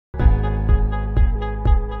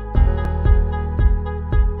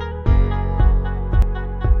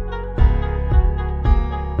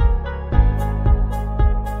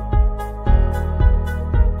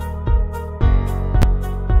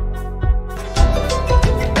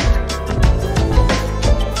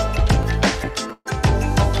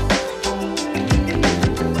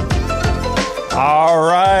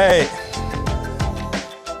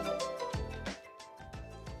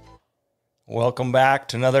Welcome back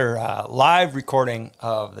to another live recording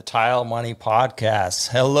of the Tile Money Podcast.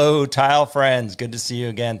 Hello, Tile friends. Good to see you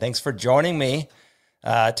again. Thanks for joining me.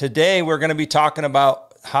 Today, we're going to be talking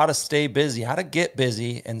about how to stay busy, how to get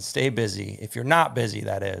busy and stay busy. If you're not busy,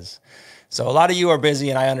 that is. So a lot of you are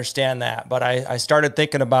busy, and I understand that. But I started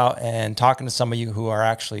thinking about and talking to some of you who are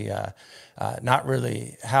actually not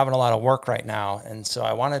really having a lot of work right now. And so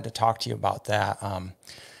I wanted to talk to you about that.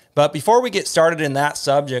 But before we get started in that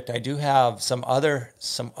subject, I do have some other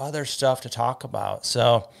stuff to talk about.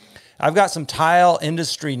 So I've got some tile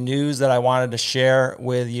industry news that I wanted to share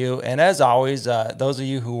with you. And as always, those of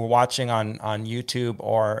you who are watching on YouTube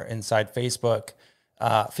or inside Facebook,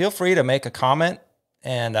 feel free to make a comment,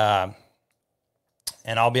 and I'll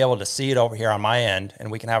be able to see it over here on my end,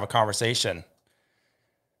 and we can have a conversation.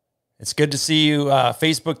 It's good to see you,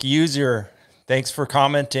 Facebook user. Thanks for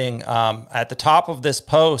commenting. At the top of this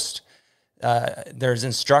post, there's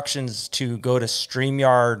instructions to go to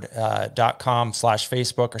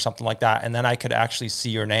StreamYard.com/Facebook or something like that. And then I could actually see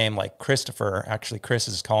your name, like Christopher. Actually, Chris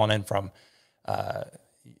is calling in from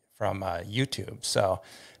YouTube. So,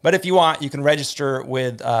 but if you want, you can register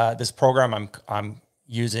with this program I'm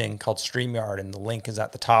using called StreamYard, and the link is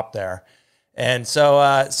at the top there. And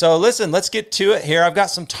so listen, let's get to it here. I've got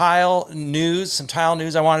some tile news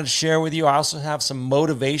I wanted to share with you. I also have some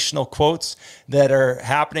motivational quotes that are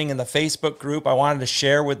happening in the Facebook group. I wanted to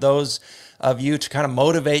share with those of you to kind of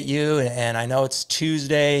motivate you. And I know it's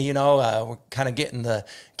Tuesday, we're kind of getting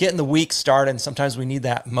the week started, and sometimes we need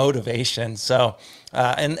that motivation. So,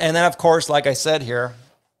 and then of course, like I said here,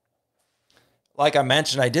 like I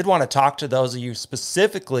mentioned, I did want to talk to those of you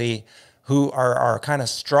specifically who are kind of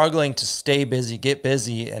struggling to stay busy, get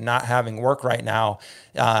busy, and not having work right now.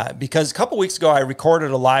 Because a couple weeks ago, I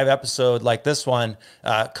recorded a live episode like this one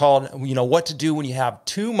called, what to do when you have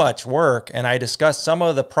too much work. And I discussed some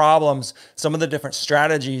of the problems, some of the different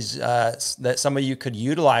strategies that some of you could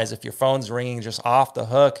utilize if your phone's ringing just off the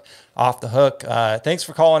hook. Thanks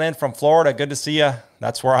for calling in from Florida. Good to see you.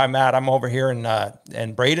 That's where I'm at. I'm over here in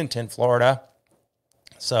Bradenton, Florida.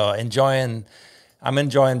 So I'm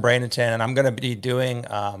enjoying Bradenton, and I'm going to be doing,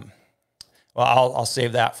 I'll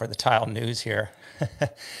save that for the tile news here.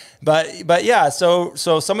 but yeah, so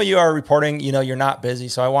some of you are reporting, you're not busy.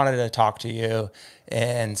 So I wanted to talk to you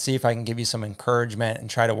and see if I can give you some encouragement and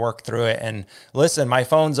try to work through it. And listen, my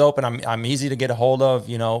phone's open. I'm easy to get a hold of,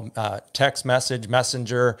 text message,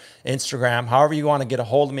 messenger, Instagram, however you want to get a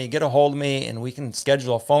hold of me, and we can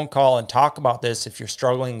schedule a phone call and talk about this. If you're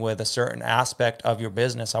struggling with a certain aspect of your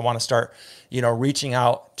business, I want to start, reaching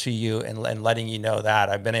out to you and letting you know that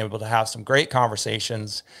I've been able to have some great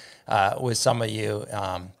conversations with some of you.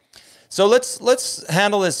 So let's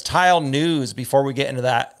handle this tile news before we get into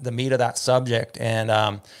the meat of that subject. And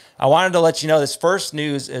I wanted to let you know this first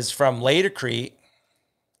news is from Laticrete,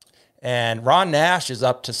 and Ron Nash is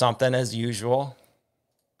up to something as usual.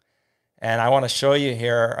 And I want to show you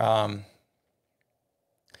here.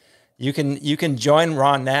 You can join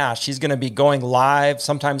Ron Nash. He's going to be going live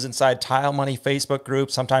sometimes inside Tile Money Facebook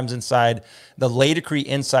group, sometimes inside the Laticrete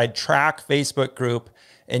Inside Track Facebook group.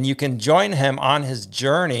 And you can join him on his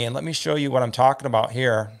journey. And let me show you what I'm talking about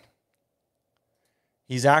here.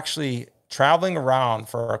 He's actually traveling around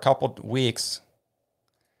for a couple of weeks.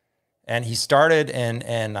 And he started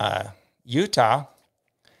in Utah.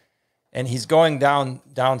 And he's going down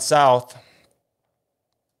south,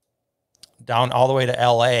 down all the way to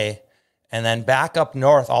LA, and then back up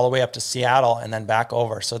north all the way up to Seattle, and then back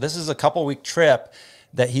over. So this is a couple-week trip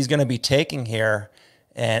that he's going to be taking here.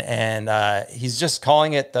 And he's just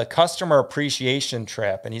calling it the customer appreciation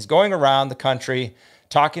trip. And he's going around the country,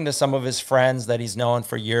 talking to some of his friends that he's known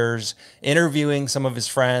for years, interviewing some of his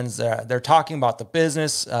friends. They're talking about the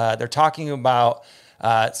business. They're talking about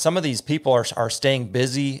some of these people are staying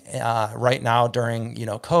busy right now during,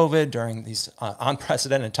 COVID, during these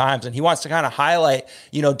unprecedented times. And he wants to kind of highlight,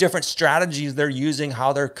 different strategies they're using,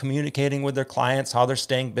 how they're communicating with their clients, how they're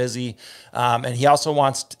staying busy. And he also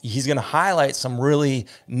he's going to highlight some really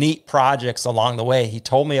neat projects along the way. He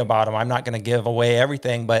told me about them. I'm not going to give away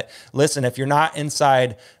everything, but listen, if you're not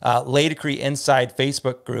inside Laticrete Inside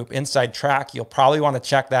Facebook group, Inside Track, you'll probably want to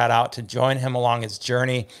check that out to join him along his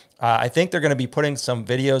journey. I think they're going to be putting some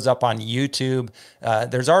videos up on YouTube.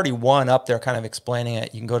 There's already one up there kind of explaining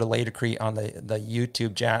it. You can go to Laticrete on the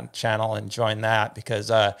YouTube channel and join that, because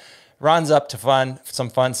Ron's up to some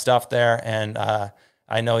fun stuff there. And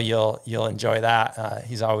I know you'll enjoy that.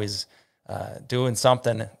 He's always doing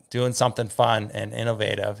something fun and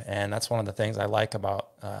innovative. And that's one of the things I like about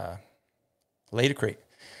Laticrete,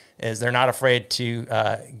 is they're not afraid to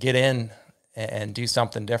get in and do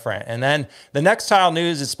something different. And then the next tile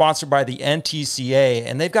news is sponsored by the NTCA,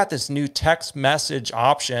 and they've got this new text message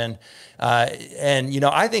option. And,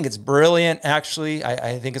 I think it's brilliant. Actually,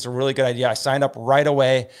 I think it's a really good idea. I signed up right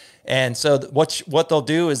away. And so what they'll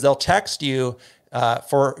do is they'll text you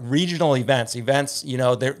for regional events,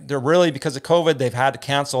 they're really, because of COVID, they've had to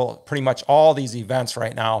cancel pretty much all these events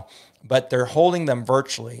right now, but they're holding them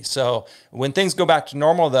virtually. So when things go back to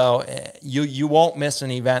normal though, you won't miss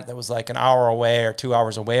an event that was like an hour away or 2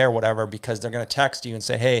 hours away or whatever, because they're going to text you and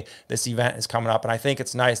say, hey, this event is coming up. And I think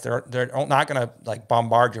it's nice. They're not going to like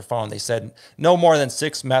bombard your phone. They said no more than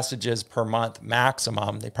 6 messages per month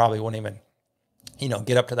maximum. They probably wouldn't even,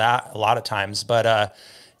 get up to that a lot of times, but,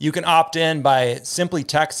 you can opt in by simply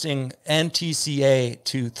texting NTCA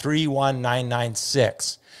to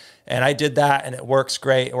 31996. And I did that and it works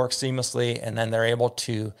great. It works seamlessly. And then they're able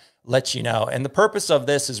to let you know. And the purpose of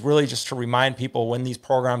this is really just to remind people when these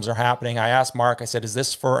programs are happening. I asked Mark, I said, is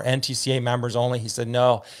this for NTCA members only? He said,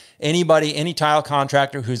 no, anybody, any tile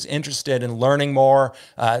contractor who's interested in learning more,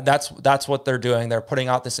 that's what they're doing. They're putting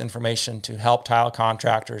out this information to help tile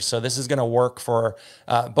contractors. So this is going to work for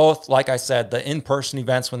both, like I said, the in-person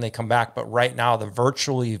events when they come back, but right now the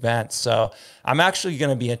virtual events. So I'm actually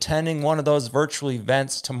going to be attending one of those virtual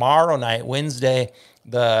events tomorrow night, Wednesday,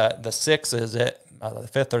 the 6th, is it? The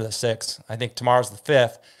 5th or the 6th. I think tomorrow's the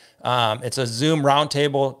 5th. It's a Zoom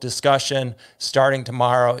roundtable discussion starting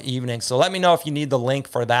tomorrow evening. So let me know if you need the link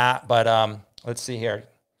for that. But let's see here.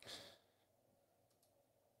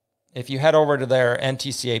 If you head over to their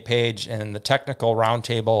NTCA page and the technical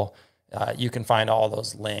roundtable, you can find all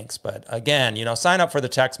those links. But again, sign up for the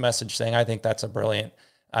text message thing. I think that's a brilliant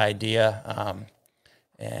idea.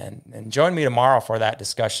 And join me tomorrow for that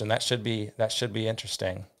discussion. That should be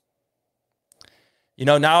interesting.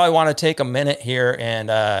 Now I want to take a minute here and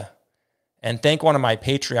thank one of my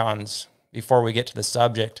Patreons before we get to the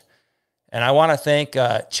subject. And I want to thank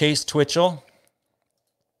Chase Twitchell.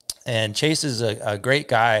 And Chase is a great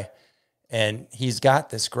guy. And he's got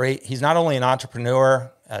this he's not only an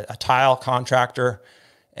entrepreneur, a tile contractor,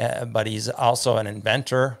 but he's also an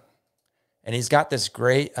inventor. And he's got this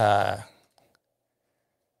great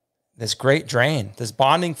drain, this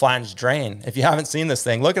bonding flange drain. If you haven't seen this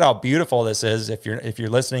thing, look at how beautiful this is. If you're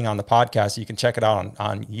listening on the podcast, you can check it out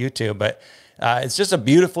on YouTube, but it's just a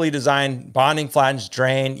beautifully designed bonding flange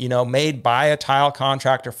drain, made by a tile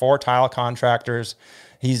contractor for tile contractors.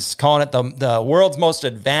 He's calling it the world's most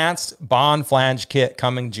advanced bond flange kit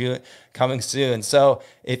coming soon. So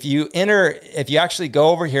if you actually go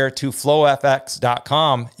over here to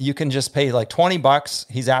flowfx.com, you can just pay like $20.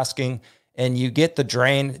 He's asking, and you get the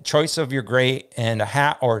drain, choice of your grate, and a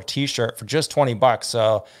hat or a t-shirt for just $20.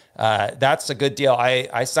 So that's a good deal.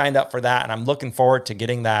 I signed up for that, and I'm looking forward to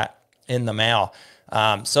getting that in the mail.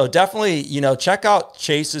 So definitely, check out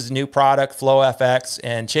Chase's new product, FlowFX.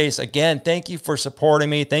 And Chase, again, thank you for supporting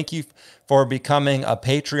me. Thank you for becoming a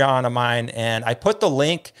Patreon of mine. And I put the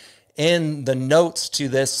link in the notes to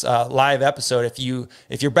this live episode.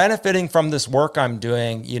 If you're benefiting from this work I'm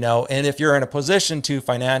doing, and if you're in a position to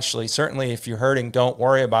financially, certainly if you're hurting, don't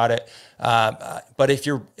worry about it. But if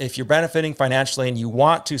you're benefiting financially and you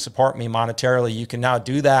want to support me monetarily, you can now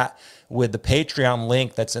do that with the Patreon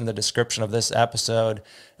link that's in the description of this episode.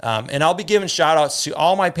 And I'll be giving shout outs to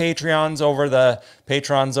all my patrons over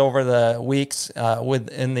the weeks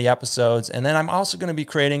within the episodes. And then I'm also going to be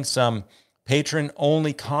creating some patron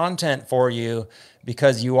only content for you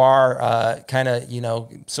because you are kind of,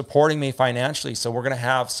 supporting me financially. So we're going to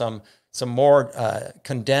have some more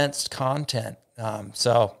condensed content.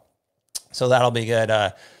 So that'll be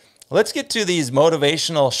good. Let's get to these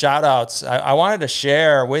motivational shout outs. I wanted to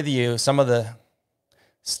share with you some of the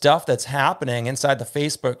stuff that's happening inside the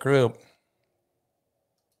Facebook group.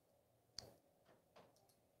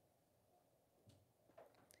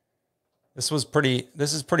 This is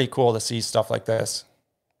pretty cool to see stuff like this.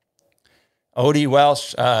 Odie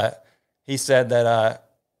Welsh, he said that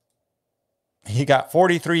he got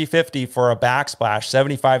 $43.50 for a backsplash,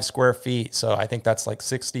 75 square feet. So I think that's like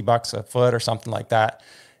 $60 a foot or something like that.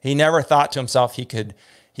 He never thought to himself he could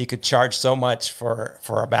charge so much for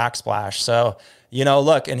a backsplash. So,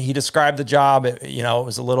 look, and he described the job, it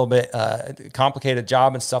was a little bit complicated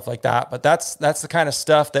job and stuff like that. But that's the kind of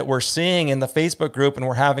stuff that we're seeing in the Facebook group, and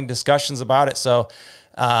we're having discussions about it. So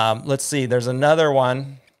let's see, there's another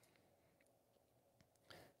one.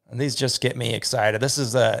 And these just get me excited. This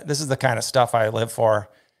is the kind of stuff I live for,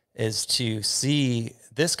 is to see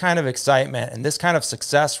this kind of excitement and this kind of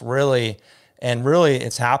success really. And really,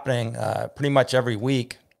 it's happening pretty much every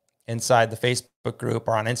week inside the Facebook group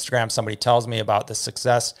or on Instagram. Somebody tells me about the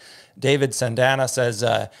success. David Sandana says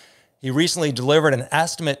he recently delivered an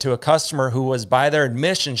estimate to a customer who was, by their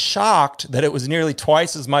admission, shocked that it was nearly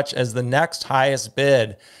twice as much as the next highest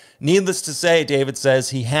bid. Needless to say, David says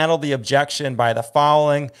he handled the objection by the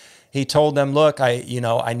following. He told them, look, I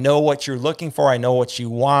know what you're looking for. I know what you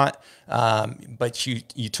want. But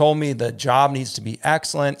you told me the job needs to be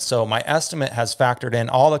excellent. So my estimate has factored in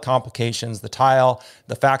all the complications, the tile,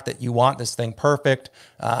 the fact that you want this thing perfect.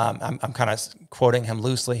 I'm kind of quoting him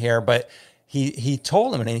loosely here, but he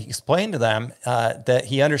told them and he explained to them that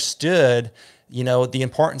he understood, the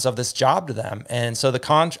importance of this job to them. And so the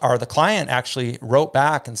client actually wrote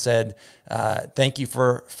back and said, thank you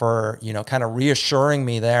for kind of reassuring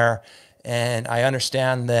me there. And I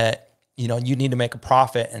understand that, you need to make a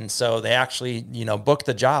profit. And so they actually, booked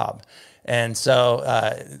the job. And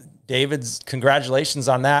so David's congratulations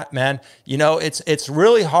on that, man. It's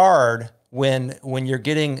really hard when you're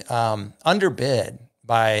getting underbid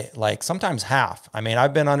by like sometimes half. I mean,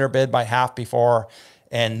 I've been underbid by half before,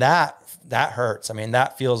 and that hurts. I mean,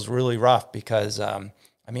 that feels really rough because,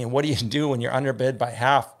 what do you do when you're underbid by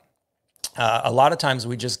half? A lot of times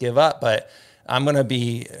we just give up, but I'm going to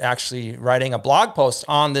be actually writing a blog post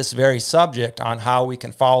on this very subject on how we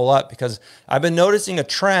can follow up, because I've been noticing a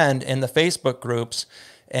trend in the Facebook groups,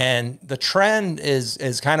 and the trend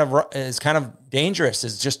is kind of dangerous,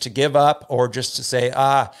 is just to give up or just to say,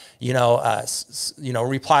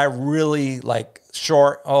 reply really like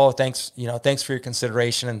short. Oh, thanks. Thanks for your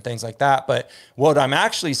consideration and things like that. But what I'm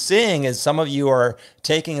actually seeing is some of you are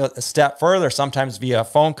taking a step further, sometimes via a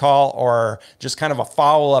phone call or just kind of a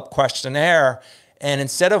follow-up questionnaire. And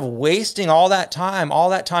instead of wasting all that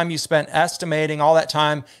time you spent estimating, all that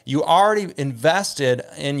time you already invested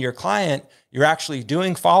in your client, you're actually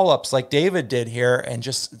doing follow-ups like David did here, and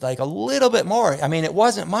just like a little bit more. I mean, it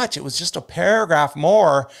wasn't much. It was just a paragraph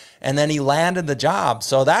more, and then he landed the job.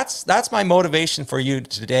 So that's my motivation for you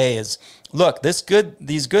today is, look, these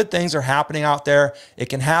good things are happening out there. It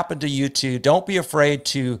can happen to you too. Don't be afraid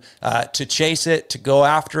to chase it, to go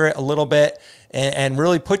after it a little bit, and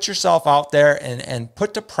really put yourself out there and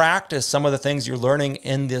put to practice some of the things you're learning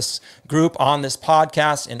in this group, on this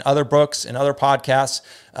podcast, in other books, in other podcasts.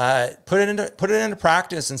 Put it into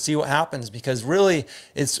practice and see what happens, because really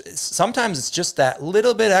sometimes it's just that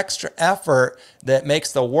little bit extra effort that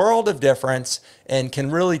makes the world of difference and can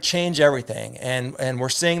really change everything. And we're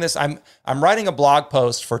seeing this. I'm writing a blog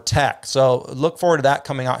post for tech, so look forward to that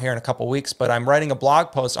coming out here in a couple of weeks. But I'm writing a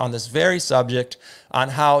blog post on this very subject, on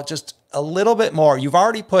how just a little bit more. You've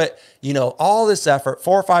already put, all this effort,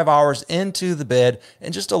 4 or 5 hours into the bid,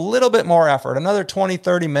 and just a little bit more effort, another 20,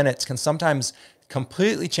 30 minutes can sometimes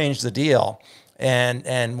completely change the deal.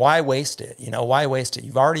 And why waste it? Why waste it?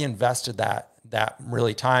 You've already invested that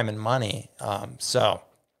really time and money. So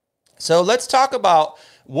let's talk about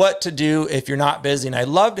what to do if you're not busy. And I'd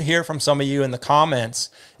love to hear from some of you in the comments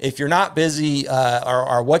if you're not busy,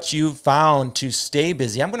 or what you've found to stay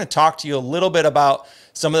busy. I'm going to talk to you a little bit about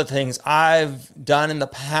some of the things I've done in the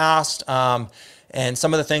past, and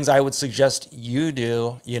some of the things I would suggest you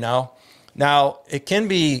do. Now it can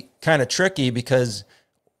be kind of tricky, because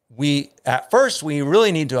at first we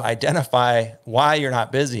really need to identify why you're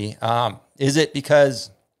not busy. Is it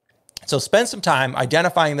because, so spend some time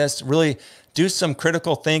identifying this, really do some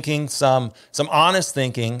critical thinking, some honest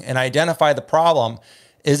thinking, and identify the problem.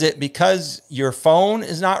 Is it because your phone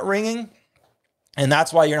is not ringing and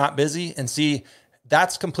that's why you're not busy? And see,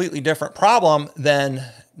 that's a completely different problem than,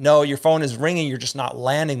 no, your phone is ringing, you're just not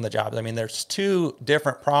landing the job. I mean, there's two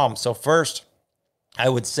different problems. So first, I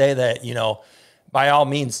would say that, by all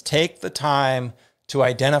means, take the time to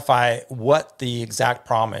identify what the exact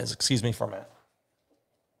problem is. Excuse me for a minute.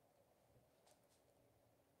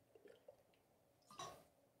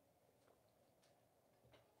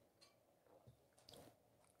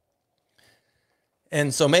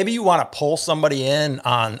 And so maybe you want to pull somebody in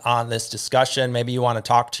on this discussion. Maybe you want to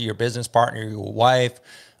talk to your business partner, your wife,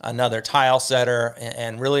 another tile setter,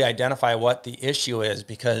 and really identify what the issue is,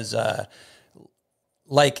 because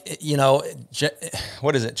what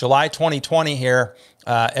is it? July 2020 here.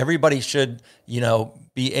 Everybody should,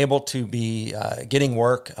 be able to be getting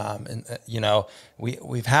work.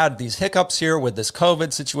 We've had these hiccups here with this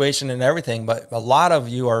COVID situation and everything, but a lot of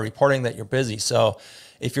you are reporting that you're busy. So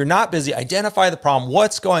if you're not busy, identify the problem.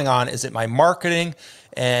 What's going on? Is it my marketing?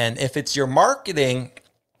 And if it's your marketing,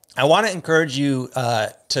 I want to encourage you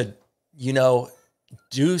to,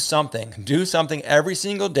 do something every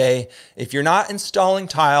single day. If you're not installing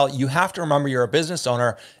tile, you have to remember you're a business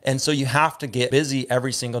owner. And so you have to get busy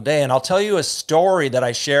every single day. And I'll tell you a story that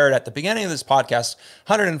I shared at the beginning of this podcast,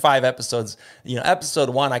 105 episodes, episode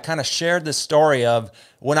 1, I kind of shared this story of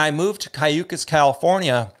when I moved to Cayucas,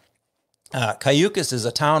 California. Cayucas is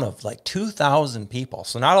a town of like 2,000 people.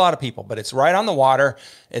 So not a lot of people, but it's right on the water.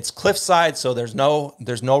 It's cliffside. So there's no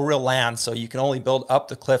real land. So you can only build up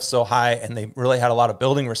the cliff so high. And they really had a lot of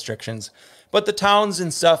building restrictions, but the towns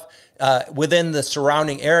and stuff, within the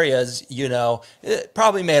surrounding areas, it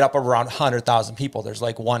probably made up around 100,000 people. There's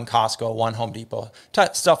like one Costco, one Home Depot,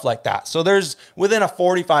 stuff like that. So there's within a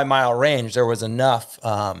 45-mile range, there was enough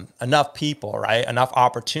people, right? Enough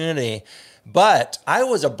opportunity. But I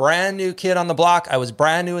was a brand new kid on the block. I was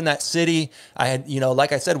brand new in that city. I had,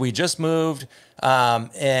 like I said, we just moved. So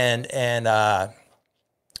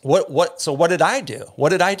what did I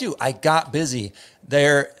do? I got busy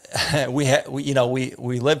there.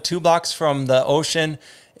 We lived 2 blocks from the ocean.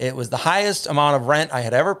 It was the highest amount of rent I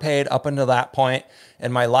had ever paid up until that point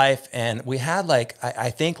in my life. And we had I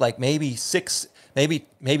think maybe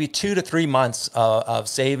 2 to 3 months of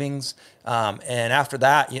savings. And after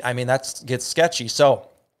that, that gets sketchy. So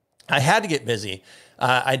I had to get busy.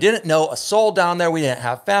 I didn't know a soul down there. We didn't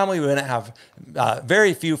have family. We didn't have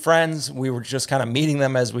very few friends. We were just kind of meeting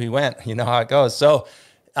them as we went. You know how it goes. So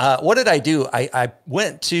what did I do? I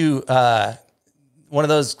went to one of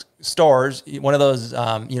those stores, one of those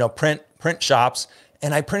print shops,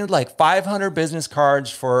 and I printed like 500 business cards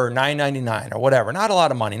for $9.99 or whatever. Not a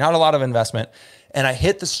lot of money, not a lot of investment. And I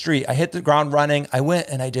hit the street. I hit the ground running. I went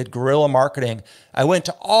and I did guerrilla marketing. I went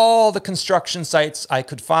to all the construction sites I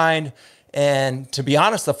could find. And to be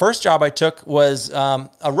honest, the first job I took was a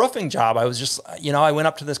roofing job. I was just, I went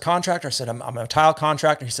up to this contractor. I said, I'm a tile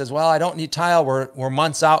contractor. He says, well, I don't need tile. We're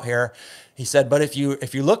months out here. He said, but if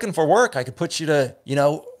you're looking for work, I could put you to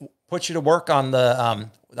work on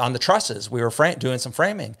the trusses. We were doing some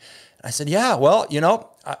framing. I said, yeah, well,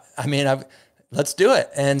 let's do it.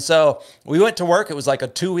 And so we went to work. It was like a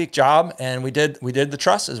 2-week job, and we did the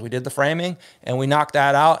trusses, we did the framing, and we knocked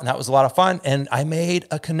that out. And that was a lot of fun. And I made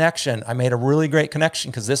a connection. I made a really great connection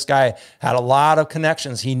because this guy had a lot of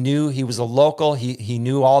connections. He knew, he was a local. He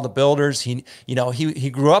knew all the builders. He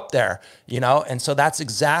grew up there, and so that's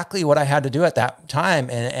exactly what I had to do at that time.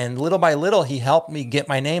 And little by little, he helped me get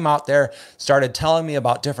my name out there, started telling me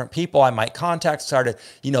about different people I might contact, started,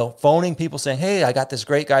 phoning people saying, hey, I got this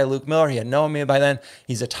great guy, Luke Miller. He had known me by then.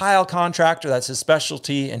 He's a tile contractor. That's his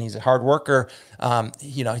specialty. And he's a hard worker.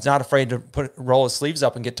 He's not afraid to roll his sleeves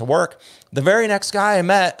up and get to work. The very next guy I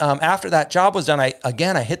met, after that job was done, I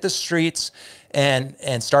hit the streets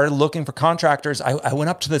and started looking for contractors. I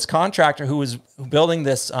went up to this contractor who was building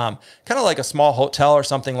this, kind of like a small hotel or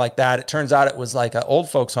something like that. It turns out it was like an old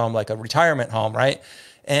folks home, like a retirement home. Right.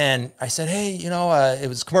 And I said, hey, it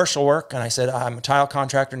was commercial work. And I said, I'm a tile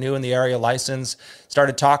contractor, new in the area, licensed.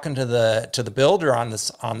 Started talking to the builder on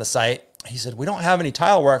the site. He said, we don't have any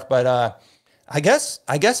tile work, but I guess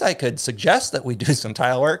I could suggest that we do some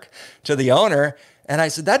tile work to the owner. And I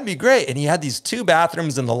said, that'd be great. And he had these 2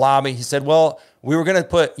 bathrooms in the lobby. He said, well, we were going to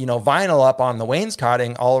put, vinyl up on the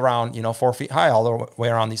wainscoting all around, 4 feet high, all the way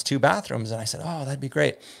around these 2 bathrooms. And I said, oh, that'd be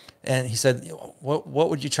great. And he said, what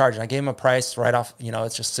would you charge? And I gave him a price right off,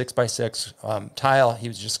 it's just 6x6 tile. He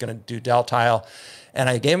was just going to do Dell tile. And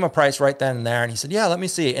I gave him a price right then and there. And he said, yeah, let me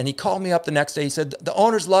see. And he called me up the next day. He said, the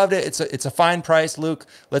owners loved it. It's a fine price, Luke.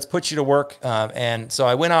 Let's put you to work. And so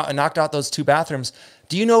I went out and knocked out those 2 bathrooms.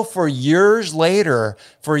 Do you know, for years later,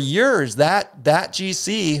 that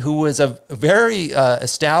GC, who was a very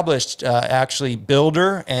established actually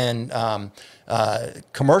builder and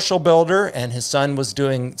commercial builder, and his son was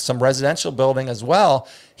doing some residential building as well,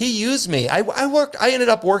 he used me. I ended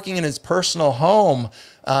up working in his personal home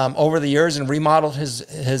over the years and remodeled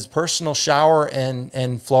his personal shower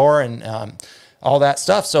and floor and all that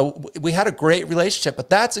stuff. So we had a great relationship, but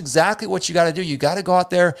that's exactly what you got to do. You got to go out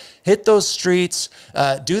there, hit those streets,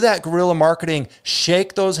 do that guerrilla marketing,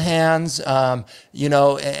 shake those hands, and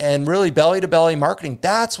really belly to belly marketing.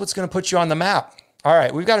 That's what's going to put you on the map. All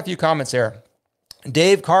right. We've got a few comments here.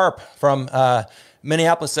 Dave Karp from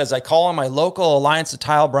Minneapolis says, I call on my local Alliance of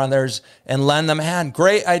Tile Brothers and lend them a hand.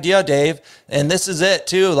 Great idea, Dave. And this is it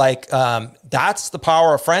too. That's the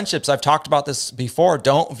power of friendships. I've talked about this before.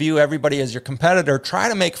 Don't view everybody as your competitor. Try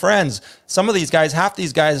to make friends. Some of these guys, half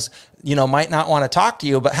these guys, might not want to talk to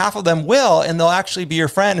you, but half of them will, and they'll actually be your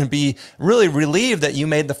friend and be really relieved that you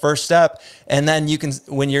made the first step. And then you can,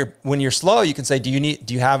 when you're slow, you can say, do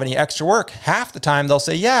you have any extra work? Half the time they'll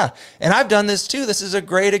say, yeah. And I've done this too. This is a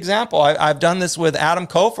great example. I've done this with Adam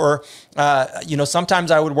Kofer.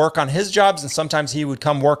 Sometimes I would work on his jobs and sometimes he would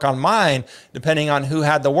come work on mine, depending on who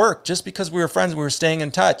had the work. Just because we were friends, we were staying in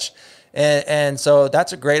touch. And so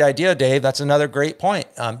that's a great idea, Dave. That's another great point.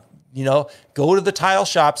 go to the tile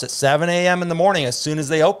shops at 7 a.m. in the morning as soon as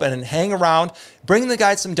they open and hang around. Bring the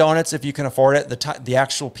guys some donuts if you can afford it. The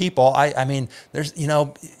actual people. I mean, there's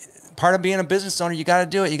part of being a business owner, you got to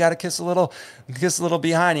do it. You got to kiss a little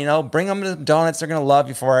behind. Bring them the donuts. They're going to love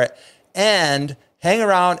you for it. And hang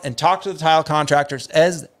around and talk to the tile contractors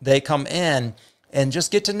as they come in, and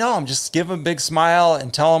just get to know them. Just give them a big smile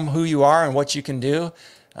and tell them who you are and what you can do.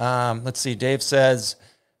 Let's see. Dave says,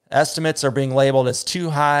 estimates are being labeled as too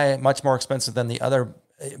high, much more expensive than the other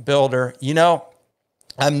builder.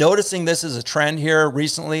 I'm noticing this is a trend here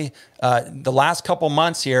recently, the last couple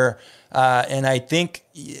months here. And I think,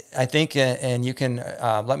 and you can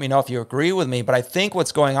let me know if you agree with me, but I think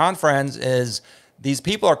what's going on, friends, is these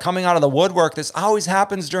people are coming out of the woodwork. This always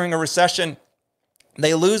happens during a recession.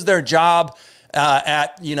 They lose their job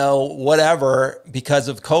at whatever because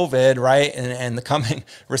of COVID, right? And the coming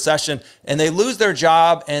recession, and they lose their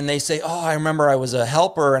job and they say, oh, I remember I was a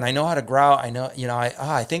helper and I know how to grout. I know,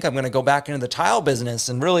 I think I'm going to go back into the tile business.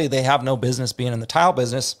 And really they have no business being in the tile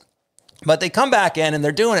business, but they come back in and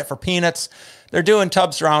they're doing it for peanuts. They're doing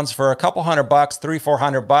tub surrounds for a couple $100,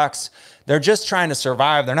 $300-400. They're just trying to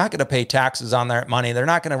survive. They're not going to pay taxes on their money. They're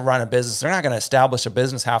not going to run a business. They're not going to establish a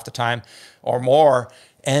business half the time or more.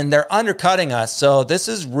 And they're undercutting us. So this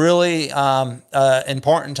is really an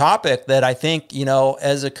important topic that I think,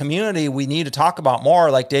 as a community, we need to talk about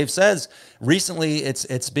more. Like Dave says, recently it's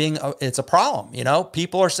a problem.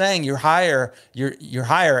 People are saying you're higher.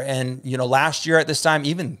 And, last year at this time,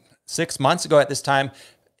 even 6 months ago at this time,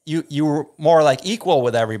 you were more like equal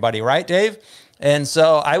with everybody, right, Dave? And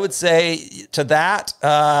so I would say to that,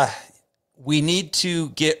 we need to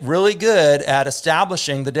get really good at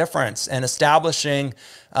establishing the difference and establishing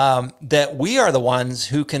that we are the ones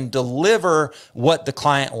who can deliver what the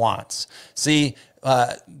client wants. See,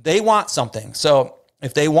 they want something. So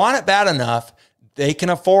if they want it bad enough, they can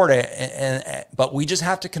afford it. But we just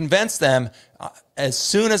have to convince them as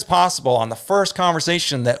soon as possible on the first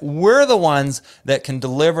conversation that we're the ones that can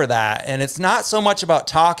deliver that. And it's not so much about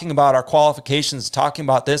talking about our qualifications, talking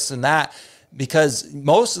about this and that, because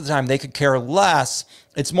most of the time they could care less.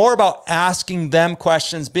 It's more about asking them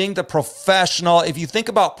questions, being the professional. If you think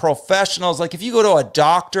about professionals, like if you go to a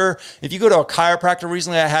doctor, if you go to a chiropractor,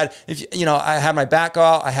 recently I had my back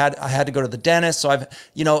out, I had to go to the dentist. So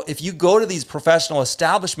if you go to these professional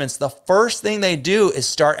establishments, the first thing they do is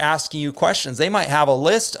start asking you questions. They might have a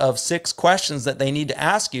list of 6 questions that they need to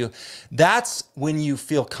ask you. That's when you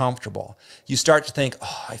feel comfortable. You start to think,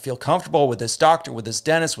 oh, I feel comfortable with this doctor, with this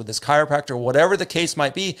dentist, with this chiropractor, whatever the case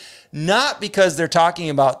might be, not because they're talking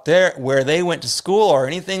about where they went to school or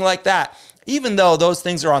anything like that. Even though those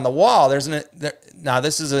things are on the wall, now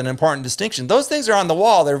this is an important distinction. Those things are on the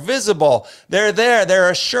wall. They're visible. They're there. They're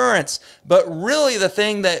assurance. But really the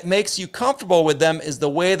thing that makes you comfortable with them is the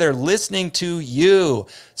way they're listening to you.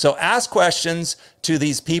 So ask questions to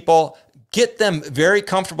these people. Get them very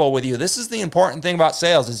comfortable with you. This is the important thing about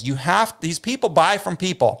sales is these people buy from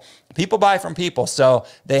people. People buy from people. So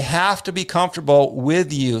they have to be comfortable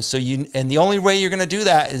with you. And the only way you're going to do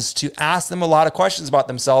that is to ask them a lot of questions about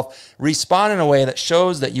themselves, respond in a way that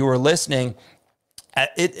shows that you are listening.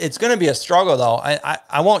 It's going to be a struggle though.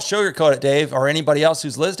 I won't sugarcoat it, Dave, or anybody else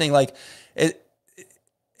who's listening. Like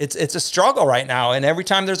it's a struggle right now. And every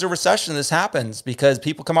time there's a recession, this happens because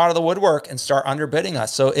people come out of the woodwork and start underbidding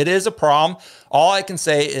us. So it is a problem. All I can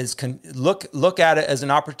say is look at it as an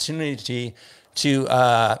opportunity to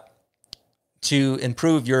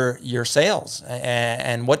improve your sales.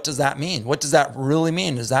 And what does that mean? What does that really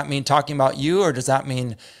mean? Does that mean talking about you, or does that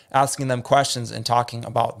mean asking them questions and talking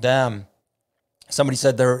about them? Somebody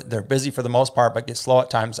said they're busy for the most part, but get slow at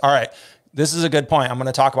times. All right. This is a good point. I'm going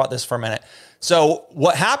to talk about this for a minute. So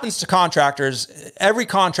what happens to contractors, every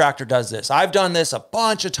contractor does this. I've done this a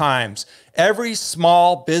bunch of times. Every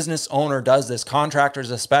small business owner does this,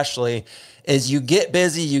 contractors especially, is you get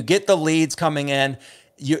busy, you get the leads coming in,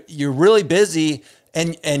 you're really busy,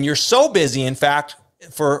 and you're so busy, in fact,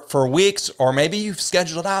 for weeks, or maybe you've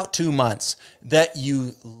scheduled out 2 months, that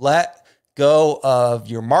you let go of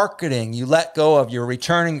your marketing. You let go of your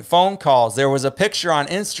returning phone calls. There was a picture on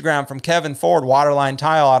Instagram from Kevin Ford, Waterline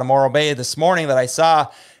Tile out of Morro Bay this morning that I saw.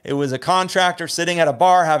 It was a contractor sitting at a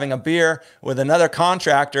bar having a beer with another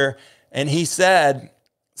contractor. And he said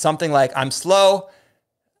something like, I'm slow.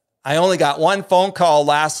 I only got 1 phone call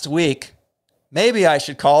last week. Maybe I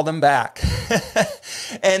should call them back.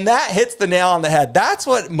 And that hits the nail on the head. That's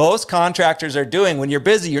what most contractors are doing. When you're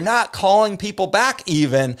busy, you're not calling people back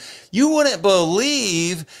even. You wouldn't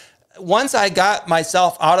believe, once I got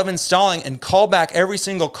myself out of installing and called back every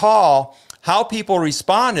single call, how people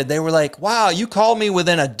responded. They were like, wow, you called me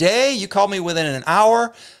within a day. You called me within an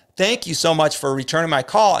hour. thank you so much for returning my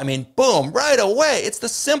call. I mean, boom, right away. It's the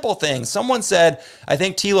simple things. Someone said, I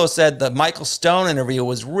think Tilo said the Michael Stone interview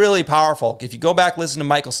was really powerful. If you go back, listen to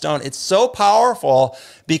Michael Stone, it's so powerful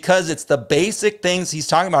because it's the basic things he's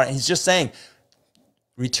talking about. And he's just saying,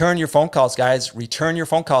 return your phone calls, guys. Return your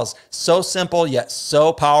phone calls. So simple, yet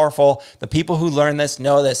so powerful. The people who learn this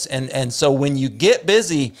know this. And so when you get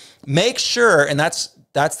busy, make sure, and that's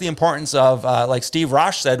the importance of, like Steve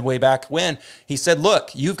Rosh said way back when, he said,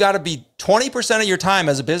 look, you've got to be 20% of your time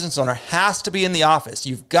as a business owner has to be in the office.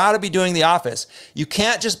 You've got to be doing the office. You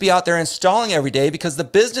can't just be out there installing every day because the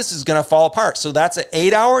business is going to fall apart. So that's an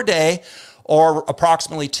 8-hour day or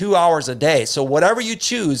approximately 2 hours a day. So whatever you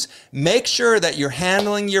choose, make sure that you're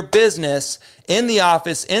handling your business in the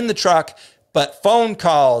office, in the truck, but phone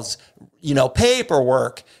calls,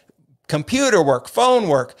 paperwork, computer work, phone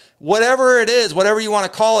work, whatever it is, whatever you want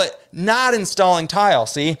to call it, not installing tile,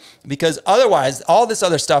 see? Because otherwise, all this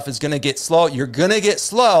other stuff is going to get slow. You're going to get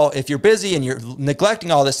slow. If you're busy and you're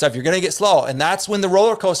neglecting all this stuff, you're going to get slow. And that's when the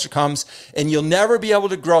roller coaster comes and you'll never be able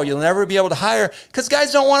to grow. You'll never be able to hire because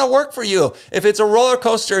guys don't want to work for you. If it's a roller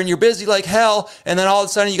coaster and you're busy like hell and then all of a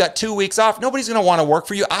sudden you got 2 weeks off, nobody's going to want to work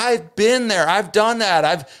for you. I've been there. I've done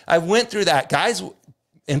that. I've went through that. Guys,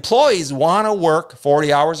 employees want to work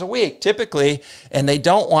 40 hours a week typically, and they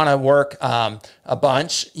don't want to work a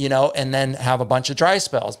bunch, and then have a bunch of dry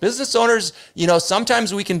spells. Business owners,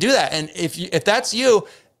 sometimes we can do that. And if that's you,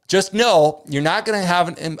 just know you're not going to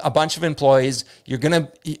have a bunch of employees. You're going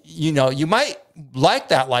to, you might like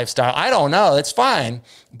that lifestyle. I don't know. It's fine.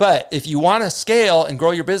 But if you want to scale and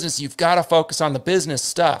grow your business, you've got to focus on the business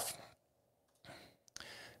stuff.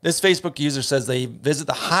 This Facebook user says they visit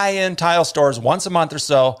the high-end tile stores once a month or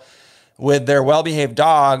so with their well-behaved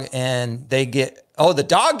dog, and they get, the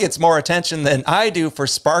dog gets more attention than I do for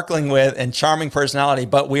sparkling with and charming personality,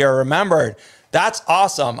 but we are remembered. That's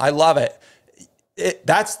awesome. I love it.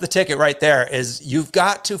 That's the ticket right there, is you've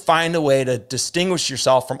got to find a way to distinguish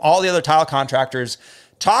yourself from all the other tile contractors.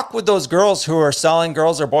 Talk with those girls who are selling,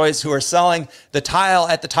 girls or boys who are selling the tile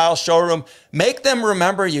at the tile showroom. Make them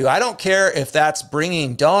remember you. I don't care if that's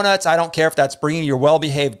bringing donuts. I don't care if that's bringing your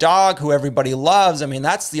well-behaved dog who everybody loves. I mean,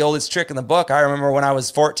 that's the oldest trick in the book. I remember when I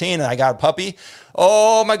was 14 and I got a puppy.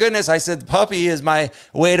 Oh my goodness. I said, the puppy is my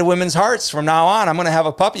way to women's hearts. From now on, I'm going to have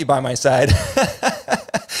a puppy by my side.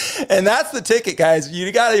 And that's the ticket, guys.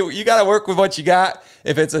 You gotta work with what you got.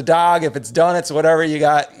 If it's a dog, if it's donuts, whatever you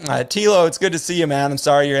got. Tilo, it's good to see you, man. I'm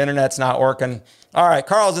sorry your internet's not working. All right,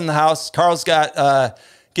 Carl's in the house. Carl's got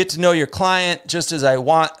get to know your client just as I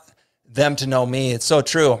want them to know me. It's so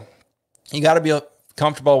true. You got to be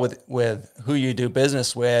comfortable with who you do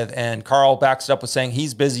business with. And Carl backs it up with saying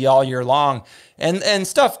he's busy all year long and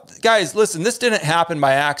stuff. Guys, listen, this didn't happen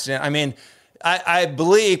by accident. I mean, I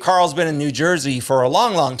believe Carl's been in New Jersey for a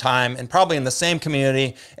long, long time and probably in the same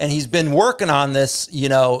community. And he's been working on this,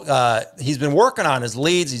 he's been working on his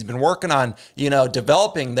leads. He's been working on,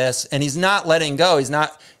 developing this, and he's not letting go.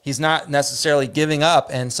 He's not necessarily giving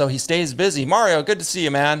up. And so he stays busy. Mario, good to see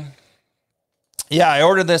you, man. Yeah, I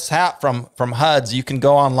ordered this hat from HUDs. You can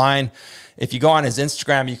go online. If you go on his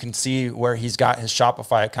Instagram, you can see where he's got his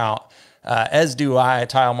Shopify account, as do I,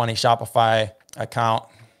 Tile Money Shopify account.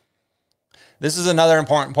 This is another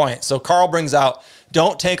important point. So Carl brings out,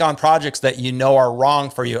 don't take on projects that you know are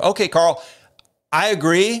wrong for you. Okay, Carl, I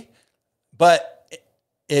agree. But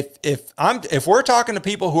if we're talking to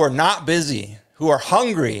people who are not busy, who are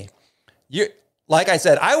hungry, like I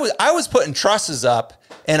said, I was putting trusses up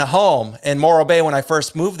in a home in Morro Bay when I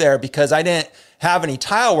first moved there because I didn't have any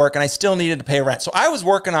tile work and I still needed to pay rent. So I was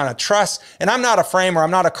working on a truss, and I'm not a framer, I'm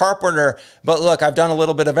not a carpenter, but look, I've done a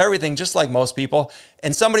little bit of everything just like most people.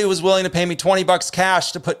 And somebody was willing to pay me 20 bucks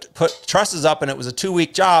cash to put trusses up, and it was a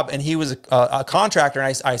 2-week job, and he was a contractor.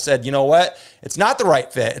 And I said, you know what? It's not the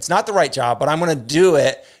right fit. It's not the right job, but I'm going to do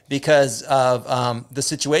it because of the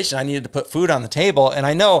situation. I needed to put food on the table. And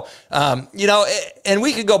I know, and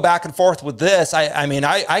we could go back and forth with this. I mean,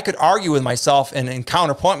 I could argue with myself and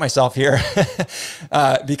counterpoint myself here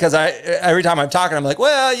because every time I'm talking, I'm like,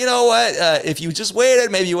 well, you know what? If you just waited,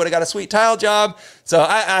 maybe you would have got a sweet tile job. So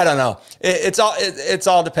I don't know. It's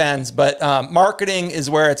all depends. But marketing is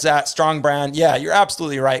where it's at. Strong brand. Yeah, you're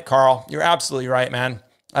absolutely right, Carl. You're absolutely right, man.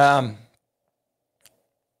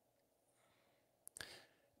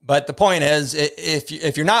 But the point is,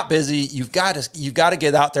 if you're not busy, you've got to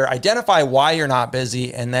get out there, identify why you're not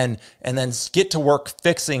busy, and then get to work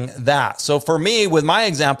fixing that. So for me, with my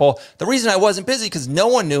example, the reason I wasn't busy because no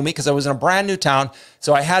one knew me because I was in a brand new town.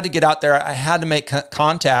 So I had to get out there. I had to make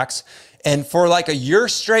contacts. And for like a year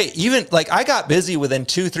straight, even like I got busy within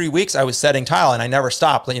 2-3 weeks, I was setting tile and I never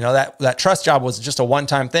stopped. You know, that truss job was just a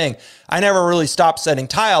one-time thing. I never really stopped setting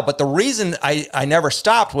tile. But the reason I never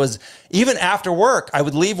stopped was even after work, I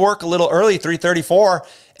would leave work a little early, 3:34.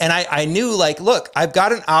 And I knew like, look, I've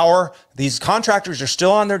got an hour. These contractors are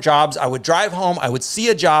still on their jobs. I would drive home. I would see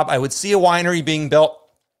a job. I would see a winery being built.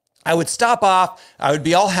 I would stop off. I would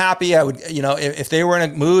be all happy. I would, you know, if they were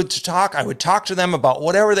in a mood to talk, I would talk to them about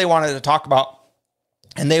whatever they wanted to talk about.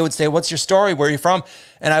 And they would say, what's your story? Where are you from?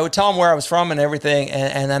 And I would tell them where I was from and everything.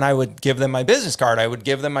 And then I would give them my business card. I would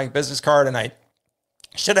give them my business card, and I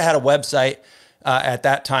should have had a website at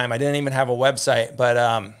that time. I didn't even have a website, but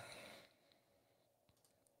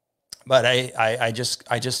I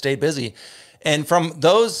just stayed busy. And from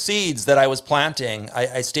those seeds that I was planting,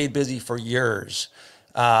 I stayed busy for years.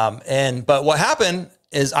 But what happened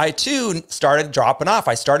is I too started dropping off.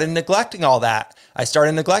 I started neglecting all that.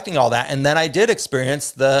 And then I did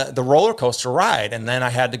experience the roller coaster ride. And then I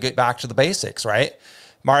had to get back to the basics, right?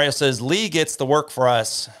 Mario says, Lee gets the work for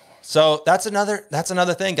us. So that's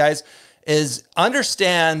another thing, guys, is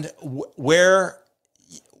understand where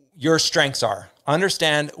your strengths are.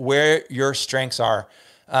 Understand where your strengths are.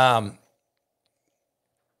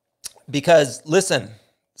 Because listen,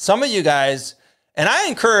 some of you guys, and I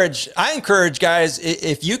encourage guys,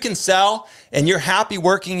 if you can sell and you're happy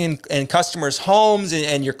working in customers' homes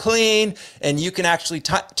and you're clean and you can actually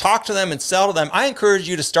talk to them and sell to them, I encourage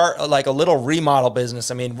you to start like a little remodel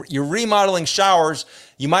business. I mean, you're remodeling showers,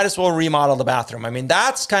 you might as well remodel the bathroom. I mean,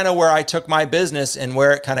 that's kind of where I took my business and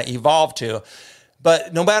where it kind of evolved to.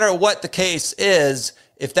 But no matter what the case is,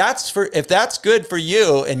 if that's good for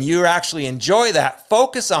you and you actually enjoy that,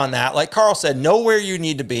 focus on that. Like Carl said, know where you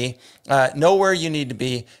need to be.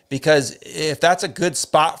 Because if that's a good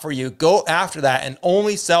spot for you, go after that and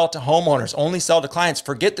only sell to homeowners, only sell to clients,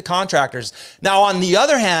 forget the contractors. Now, on the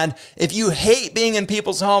other hand, if you hate being in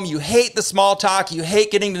people's home, you hate the small talk, you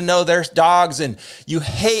hate getting to know their dogs, and you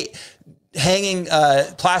hate hanging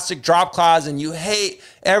plastic drop cloths, and you hate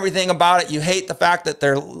everything about it. You hate the fact that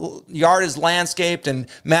their yard is landscaped and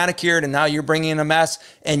manicured and now you're bringing in a mess,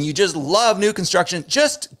 and you just love new construction.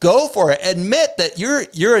 Just go for it. Admit that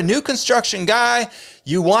you're a new construction guy.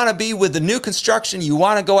 You want to be with the new construction. You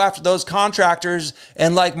want to go after those contractors.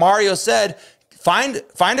 And like Mario said, find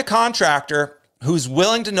a contractor who's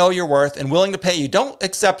willing to know your worth and willing to pay you. Don't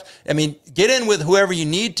accept, get in with whoever you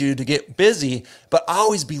need to get busy, but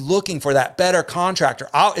always be looking for that better contractor.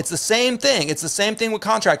 It's the same thing. It's the same thing with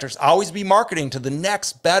contractors. Always be marketing to the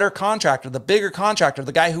next better contractor, the bigger contractor,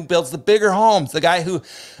 the guy who builds the bigger homes, the guy who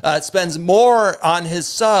spends more on his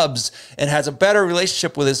subs and has a better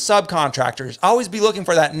relationship with his subcontractors. Always be looking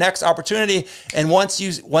for that next opportunity. And once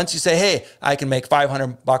you say, hey, I can make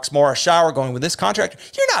 $500 more a shower going with this contractor,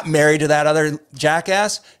 you're not married to that other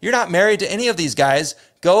jackass. You're not married to any of these guys.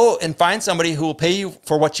 Go and find somebody who will pay you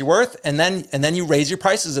for what you're worth, and then you raise your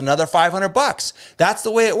prices another $500. That's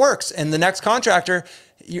the way it works. And the next contractor,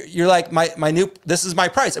 you're like, this is my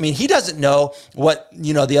price. He doesn't know what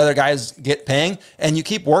the other guys get paying, and you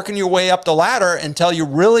keep working your way up the ladder until you're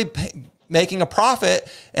really making a profit,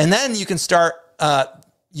 and then you can start.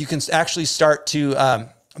 You can actually start to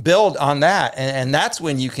build on that, and that's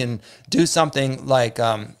when you can do something like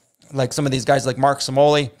some of these guys like Mark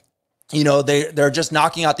Samoli. They're just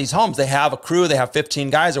knocking out these homes. They have a crew, they have 15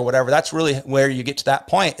 guys or whatever. That's really where you get to that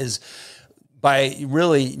point, is by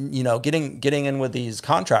really, getting in with these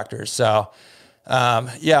contractors. So,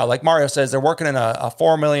 like Mario says, they're working in a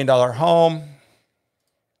 $4 million home.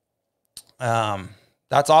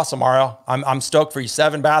 That's awesome, Mario. I'm stoked for you.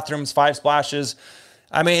 7 bathrooms, 5 splashes.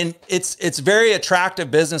 It's very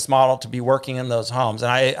attractive business model to be working in those homes.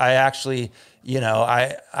 And I actually,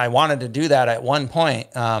 I wanted to do that at one point.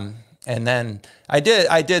 And then I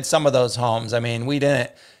did some of those homes. We didn't,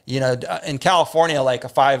 in California, like a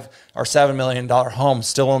 $5 or $7 million home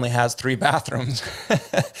still only has 3 bathrooms.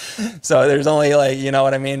 So there's only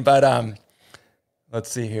what I mean? But,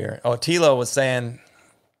 let's see here. Oh, Tilo was saying,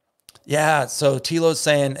 yeah. So Tilo's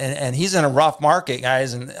saying, and he's in a rough market,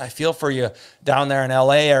 guys. And I feel for you down there in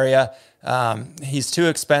LA area. He's too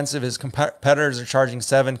expensive. His competitors are charging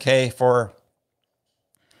 $7,000 for.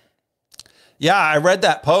 Yeah, I read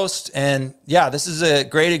that post, and yeah, this is a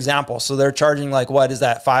great example. So they're charging what is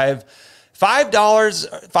that? $5 or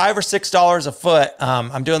 $6 a foot.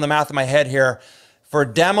 I'm doing the math in my head here for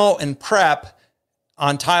demo and prep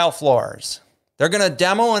on tile floors. They're going to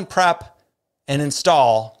demo and prep and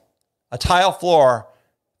install a tile floor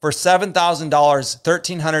for $7,000,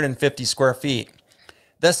 1,350 square feet.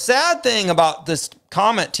 The sad thing about this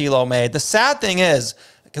comment Tilo made, the sad thing is,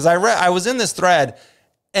 because I was in this thread,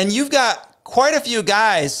 And you've got quite a few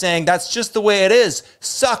guys saying that's just the way it is.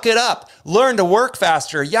 Suck it up. Learn to work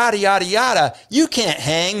faster. Yada, yada, yada. You can't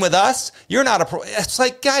hang with us. You're not a pro. It's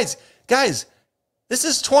like, guys, this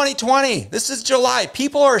is 2020. This is July.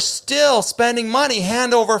 People are still spending money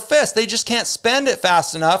hand over fist. They just can't spend it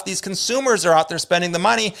fast enough. These consumers are out there spending the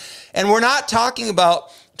money. And we're not talking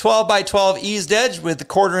about 12 by 12 eased edge with the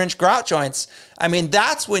 1/4 inch grout joints. I mean,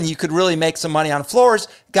 that's when you could really make some money on floors.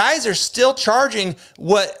 Guys are still charging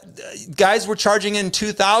what guys were charging in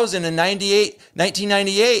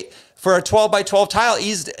 1998 for a 12 by 12 tile,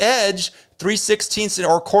 eased edge, 3/16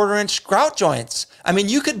 or 1/4 inch grout joints. I mean,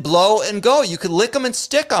 you could blow and go. You could lick them and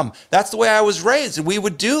stick them. That's the way I was raised. We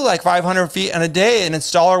would do like 500 feet in a day. An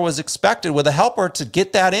installer was expected with a helper to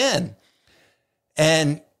get that in.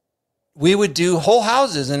 And we would do whole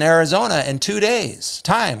houses in Arizona in 2 days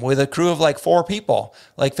time with a crew of like 4 people,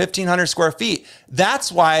 like 1,500 square feet.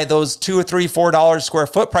 That's why those $2 or $3, $4 square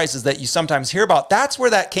foot prices that you sometimes hear about, that's where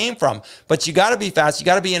that came from. But you got to be fast. You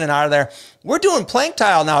got to be in and out of there. We're doing plank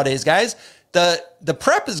tile nowadays, guys. The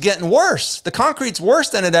prep is getting worse. The concrete's worse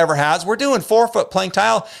than it ever has. We're doing 4-foot plank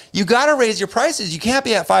tile. You got to raise your prices. You can't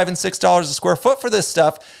be at $5 and $6 a square foot for this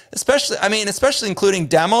stuff, especially including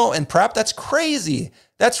demo and prep. That's crazy.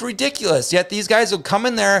 That's ridiculous. Yet these guys will come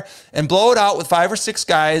in there and blow it out with 5 or 6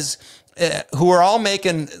 guys who are all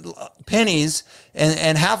making pennies,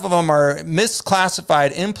 and half of them are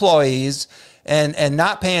misclassified employees and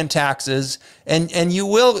not paying taxes. And you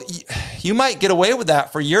might get away with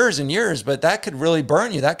that for years and years, but that could really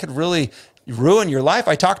burn you. That could really ruin your life.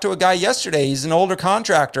 I talked to a guy yesterday. He's an older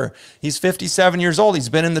contractor. He's 57 years old. He's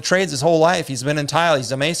been in the trades his whole life. He's been in tile.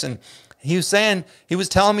 He's a mason. He was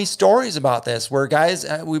telling me stories about this where guys,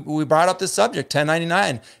 we brought up this subject,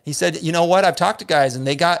 1099. He said, you know what? I've talked to guys and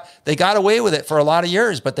they got away with it for a lot of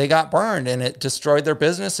years, but they got burned and it destroyed their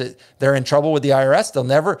business. They're in trouble with the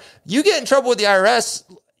IRS. You get in trouble with the IRS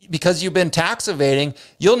because you've been tax evading.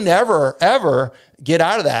 You'll never, ever get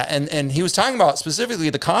out of that. And he was talking about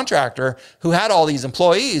specifically the contractor who had all these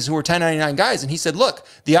employees who were 1099 guys. And he said, look,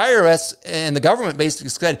 the IRS and the government basically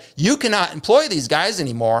said, you cannot employ these guys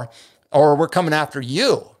anymore, or we're coming after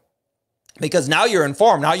you, because now you're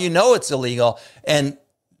informed. Now you know it's illegal, and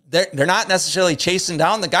they're not necessarily chasing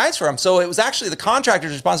down the guys for them. So it was actually the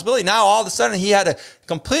contractor's responsibility. Now all of a sudden he had to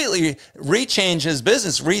completely rechange his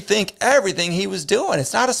business, rethink everything he was doing.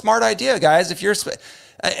 It's not a smart idea, guys.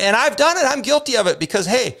 And I've done it. I'm guilty of it because,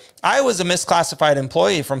 hey, I was a misclassified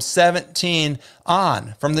employee from 17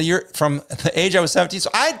 on, from the age I was 17.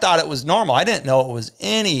 So I thought it was normal. I didn't know it was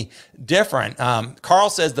any different.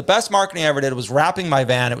 Carl says the best marketing I ever did was wrapping my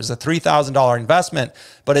van. It was a $3,000 investment,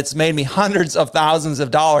 but it's made me hundreds of thousands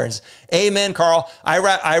of dollars. Amen, Carl.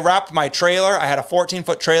 I wrapped my trailer. I had a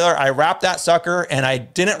 14-foot trailer. I wrapped that sucker, and I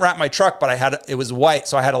didn't wrap my truck, but it was white.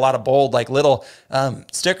 So I had a lot of bold, like little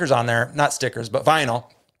stickers on there, not stickers, but vinyl.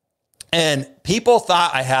 And people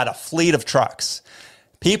thought I had a fleet of trucks.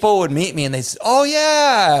 People would meet me and they said, oh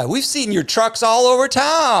yeah, we've seen your trucks all over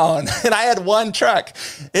town. And I had one truck.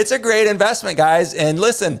 It's a great investment, guys. And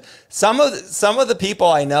listen, some of the people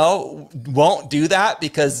I know won't do that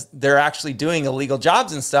because they're actually doing illegal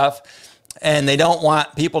jobs and stuff, and they don't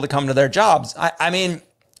want people to come to their jobs. I mean,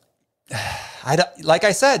 like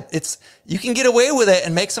I said, you can get away with it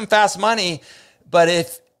and make some fast money,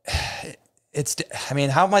 but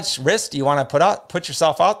how much risk do you want to put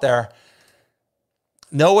yourself out there?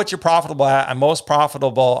 Know what you're profitable at. I'm most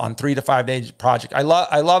profitable on 3 to 5 day project. I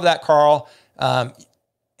love that, Carl.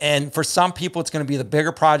 And for some people, it's going to be the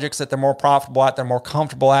bigger projects that they're more profitable at, they're more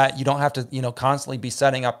comfortable at. You don't have to, constantly be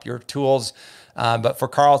setting up your tools. But for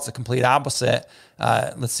Carl, it's the complete opposite.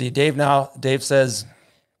 Let's see, Dave says,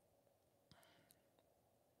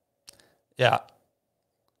 yeah.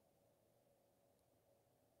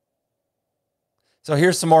 So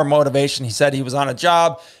here's some more motivation. He said he was on a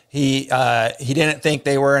job. He didn't think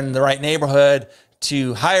they were in the right neighborhood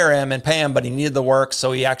to hire him and pay him, but he needed the work.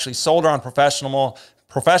 So he actually sold her on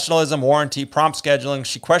professionalism, warranty, prompt scheduling.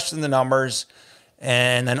 She questioned the numbers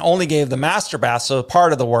and then only gave the master bath, so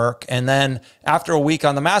part of the work. And then after a week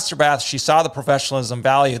on the master bath, she saw the professionalism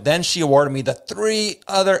value. Then she awarded me the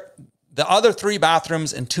other 3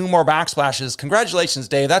 bathrooms and 2 more backsplashes. Congratulations,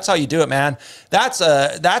 Dave. That's how you do it, man. That's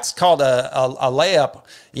called a layup.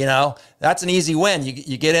 That's an easy win.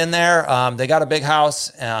 You get in there. They got a big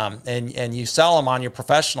house, and you sell them on your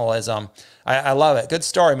professionalism. I love it. Good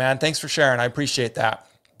story, man. Thanks for sharing. I appreciate that.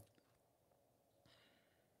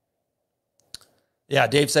 Yeah,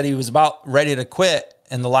 Dave said he was about ready to quit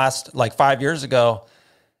in the last 5 years ago,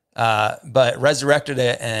 but resurrected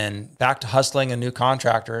it and back to hustling and new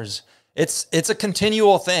contractors. It's a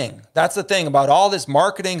continual thing. That's the thing about all this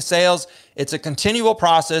marketing, sales. It's a continual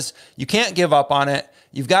process. You can't give up on it.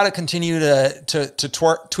 You've got to continue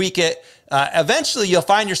to tweak it. Eventually, you'll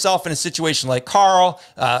find yourself in a situation like Carl,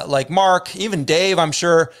 like Mark, even Dave, I'm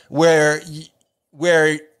sure, where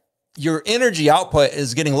your energy output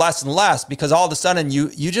is getting less and less because all of a sudden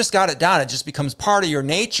you just got it down. It just becomes part of your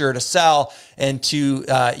nature to sell and to,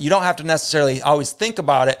 you don't have to necessarily always think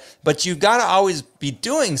about it, but you've got to always be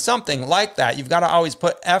doing something like that. You've got to always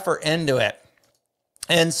put effort into it.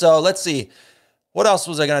 And so let's see, what else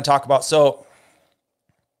was I going to talk about? So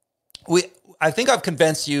I think I've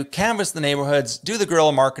convinced you, canvas the neighborhoods, do the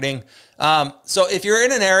guerrilla marketing. So if you're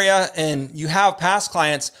in an area and you have past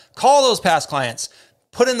clients, call those past clients.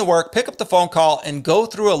 Put in the work, pick up the phone call and go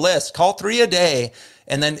through a list, call 3 a day.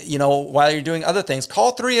 And then, while you're doing other things,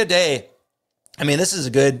 call 3 a day. I mean, this is a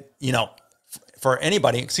good, for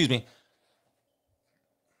anybody, excuse me.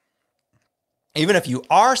 Even if you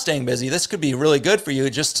are staying busy, this could be really good for you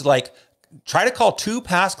just to try to call 2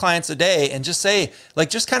 past clients a day and just say,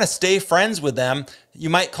 just kind of stay friends with them. You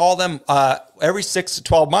might call them every 6 to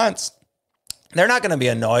 12 months. They're not going to be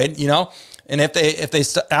annoyed, And if they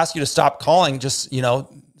ask you to stop calling, just,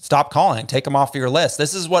 stop calling, take them off your list.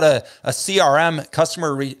 This is what a CRM,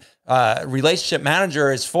 customer relationship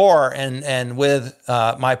manager, is for. And with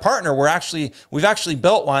my partner, we've actually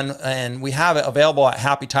built one, and we have it available at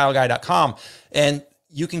happytileguy.com. And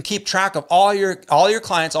you can keep track of all your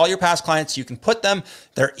clients, all your past clients. You can put them,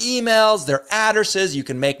 their emails, their addresses. You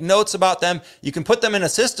can make notes about them. You can put them in a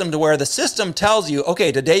system to where the system tells you,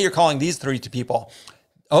 okay, today you're calling these 3 people.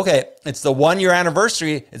 Okay, it's the 1-year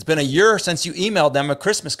anniversary. It's been a year since you emailed them a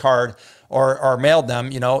Christmas card or mailed them,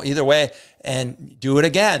 either way, and do it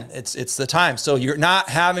again. It's the time. So you're not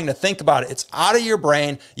having to think about it. It's out of your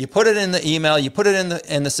brain. You put it in the email, you put it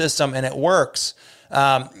in the system, and it works.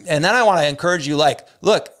 And then I want to encourage you,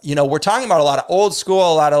 look, we're talking about a lot of old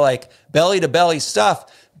school, a lot of belly to belly stuff,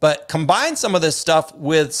 but combine some of this stuff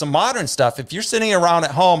with some modern stuff. If you're sitting around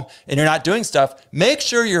at home and you're not doing stuff, make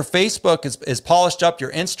sure your Facebook is polished up,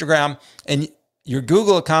 your Instagram and your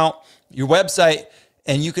Google account, your website,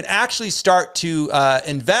 and you can actually start to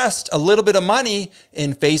invest a little bit of money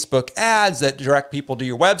in Facebook ads that direct people to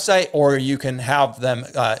your website, or you can have them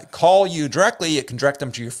call you directly. It can direct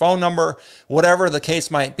them to your phone number, whatever the case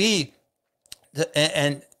might be.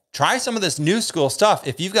 And try some of this new school stuff.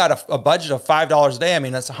 If you've got a budget of $5 a day, I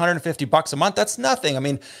mean, that's $150 a month. That's nothing. I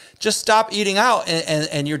mean, just stop eating out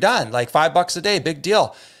and you're done. $5 a day, big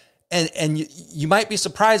deal. And you might be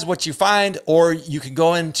surprised what you find, or you can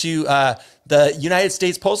go into the United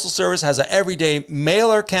States Postal Service has an everyday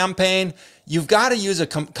mailer campaign. You've got to use a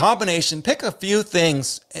combination, pick a few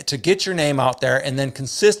things to get your name out there and then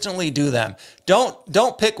consistently do them.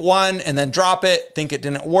 Don't pick one and then drop it, think it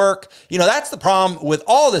didn't work. That's the problem with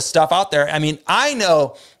all this stuff out there. I mean, I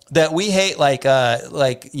know that we hate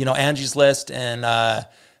Angie's List and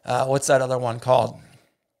what's that other one called?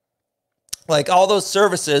 All those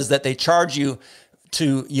services that they charge you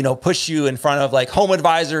to, push you in front of Home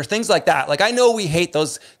Advisor, things like that. I know we hate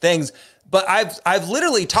those things, but I've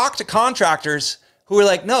literally talked to contractors who are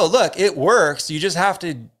like, no, look, it works. You just have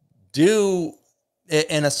to do it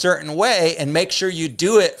in a certain way and make sure you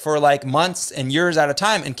do it for months and years at a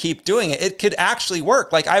time and keep doing it. It could actually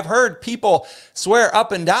work. I've heard people swear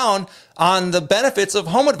up and down on the benefits of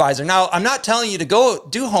Home Advisor. Now, I'm not telling you to go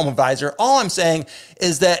do Home Advisor. All I'm saying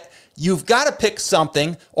is that you've got to pick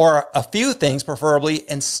something or a few things preferably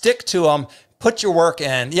and stick to them, put your work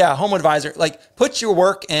in. Yeah, Home Advisor, put your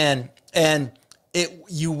work in and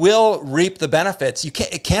you will reap the benefits.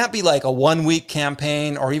 It can't be a 1-week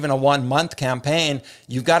campaign or even a 1-month campaign.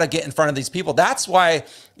 You've got to get in front of these people. That's why,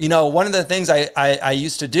 one of the things I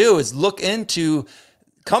used to do is look into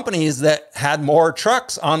companies that had more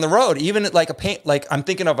trucks on the road, even I'm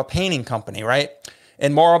thinking of a painting company, right?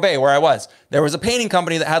 In Morro Bay, where I was, there was a painting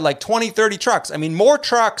company that had 20, 30 trucks. I mean, more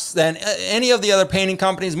trucks than any of the other painting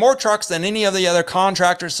companies, more trucks than any of the other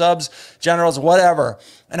contractors, subs, generals, whatever.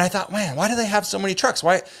 And I thought, man, why do they have so many trucks?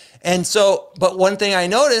 Why? And so, but one thing I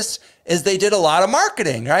noticed is they did a lot of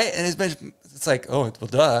marketing, right? And it's oh, well,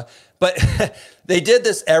 duh. But they did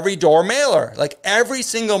this every door mailer, every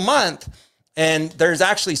single month. And there's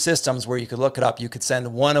actually systems where you could look it up. You could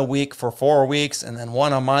send one a week for 4 weeks and then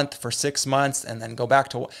one a month for 6 months and then go back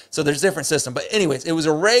to, so there's different systems. But anyways, it was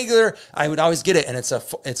a regular, I would always get it. And it's a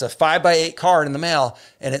 5x8 card in the mail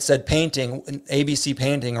and it said painting, ABC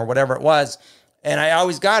painting or whatever it was. And I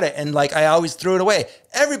always got it. And I always threw it away.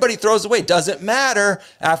 Everybody throws it away. Doesn't matter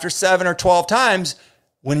after 7 or 12 times.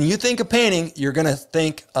 When you think of painting, you're going to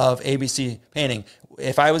think of ABC painting.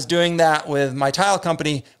 if I was doing that with my tile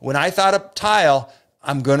company, when I thought of tile,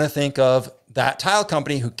 I'm going to think of that tile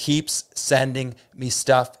company who keeps sending me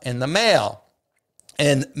stuff in the mail.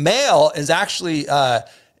 And mail is actually,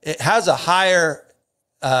 it has a higher,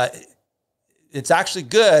 it's actually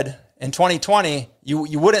good in 2020.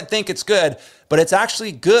 You wouldn't think it's good, but it's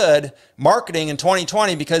actually good marketing in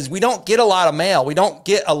 2020 because we don't get a lot of mail. We don't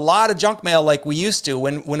get a lot of junk mail like we used to.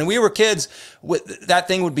 When we were kids, that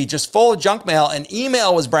thing would be just full of junk mail, and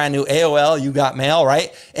email was brand new. AOL, you got mail,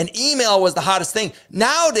 right? And email was the hottest thing.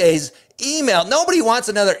 Nowadays, email, nobody wants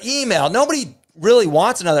another email. Nobody really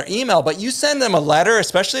wants another email, but you send them a letter,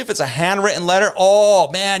 especially if it's a handwritten letter. Oh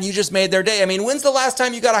man, you just made their day. I mean, when's the last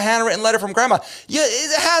time you got a handwritten letter from grandma? Yeah,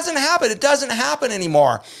 it hasn't happened. It doesn't happen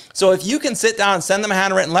anymore. So if you can sit down and send them a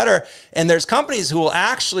handwritten letter, and there's companies who will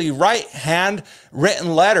actually write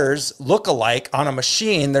handwritten letters look-alike on a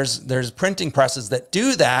machine. There's printing presses that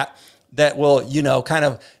do that will, kind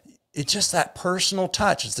of, it's just that personal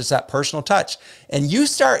touch. It's just that personal touch. And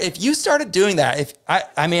if you started doing that,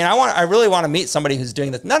 I really want to meet somebody who's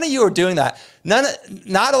doing this. None of you are doing that. Not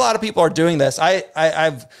a lot of people are doing this.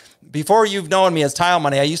 Before you've known me as Tile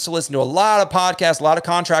Money, I used to listen to a lot of podcasts, a lot of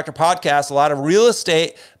contractor podcasts, a lot of real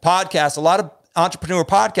estate podcasts, a lot of entrepreneur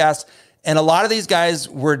podcasts. And a lot of these guys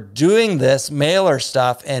were doing this mailer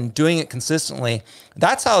stuff and doing it consistently.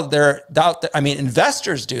 That's how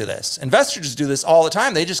investors do this. Investors do this all the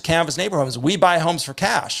time. They just canvas neighborhoods. We buy homes for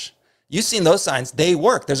cash. You've seen those signs. They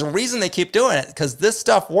work. There's a reason they keep doing it, because this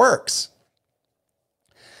stuff works.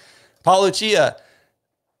 Paul Lucia,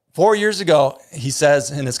 4 years ago, he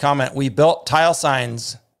says in his comment, we built a tile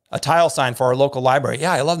sign for our local library.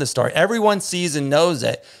 Yeah, I love this story. Everyone sees and knows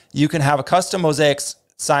it. You can have a custom mosaics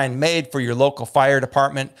sign made for your local fire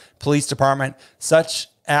department, police department. Such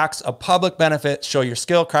acts of public benefit show your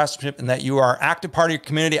skill, craftsmanship, and that you are an active part of your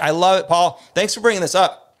community. I love it, Paul. Thanks for bringing this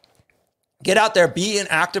up. Get out there, be an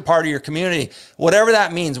active part of your community, whatever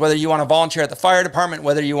that means, whether you want to volunteer at the fire department,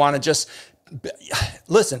 whether you want to just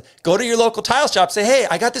listen, go to your local tile shop, say, hey,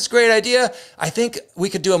 I got this great idea. I think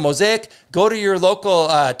we could do a mosaic. Go to your local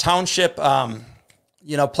township,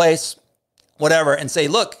 place, whatever, and say,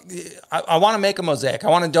 look, I want to make a mosaic. I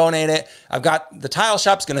want to donate it. I've got the tile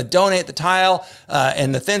shop's going to donate the tile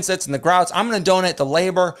and the thin sets and the grouts. I'm going to donate the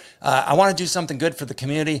labor. I want to do something good for the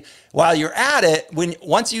community. While you're at it,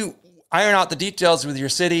 once you iron out the details with your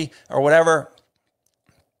city or whatever,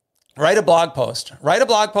 write a blog post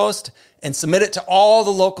and submit it to all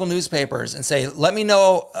the local newspapers and say, let me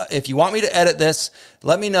know if you want me to edit this.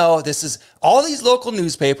 Let me know. This is all these local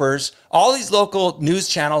newspapers, all these local news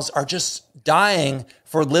channels are just dying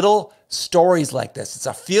for little stories like this. It's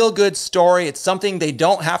a feel-good story. It's something they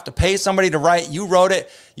don't have to pay somebody to write. You wrote it.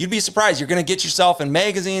 You'd be surprised. You're going to get yourself in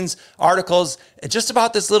magazines, articles. It's just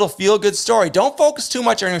about this little feel-good story. Don't focus too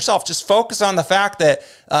much on yourself. Just focus on the fact that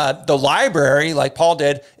the library, like Paul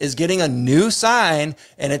did, is getting a new sign,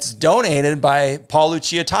 and it's donated by Paul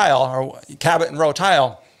Lucia Tile or Cabot and Row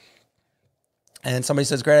Tile. And somebody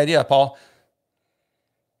says, great idea, Paul.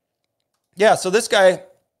 Yeah, so this guy,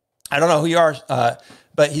 I don't know who you are,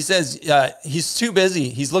 but he says he's too busy.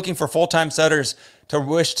 He's looking for full-time setters to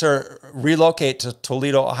wish to relocate to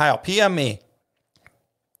Toledo, Ohio. PM me.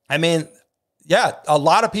 I mean, yeah, a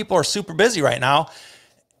lot of people are super busy right now.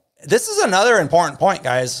 This is another important point,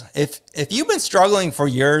 guys. If you've been struggling for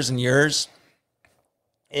years and years,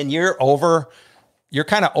 and you're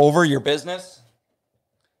kind of over your business,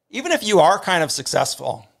 even if you are kind of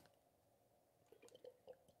successful,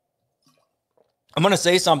 I'm going to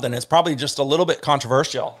say something that's probably just a little bit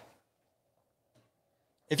controversial.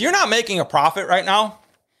 If you're not making a profit right now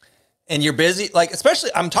and you're busy, like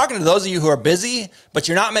especially I'm talking to those of you who are busy, but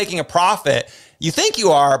you're not making a profit. You think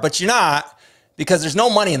you are, but you're not, because there's no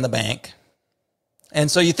money in the bank.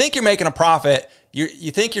 And so you think you're making a profit.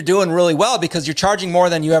 You think you're doing really well because you're charging more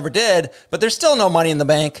than you ever did, but there's still no money in the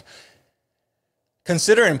bank.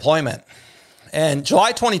 Consider employment. And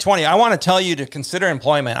July 2020, I want to tell you to consider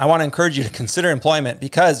employment. I want to encourage you to consider employment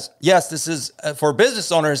because, yes, this is for business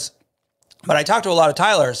owners, but I talk to a lot of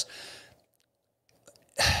tilers.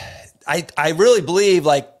 I really believe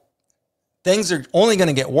like things are only going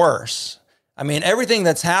to get worse. I mean, everything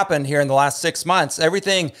that's happened here in the last 6 months,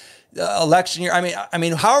 everything, election year, I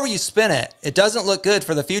mean, however you spin it, it doesn't look good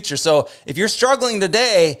for the future. So if you're struggling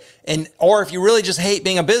today or if you really just hate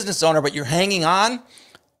being a business owner, but you're hanging on,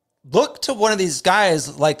 look to one of these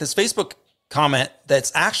guys like this Facebook comment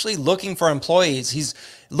that's actually looking for employees.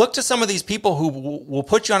 Look to some of these people who will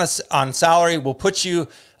put you on salary, will put you,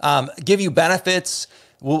 give you benefits,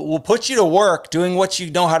 will put you to work doing what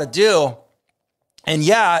you know how to do. And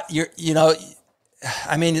yeah,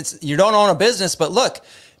 I mean, you don't own a business, but look,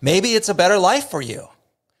 maybe it's a better life for you.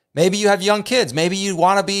 Maybe you have young kids. Maybe you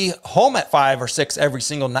want to be home at 5 or 6 every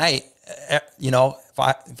single night,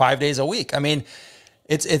 five days a week. I mean,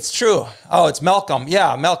 it's true. Oh, it's Malcolm.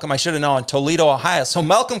 Yeah, Malcolm, I should have known, Toledo, Ohio. So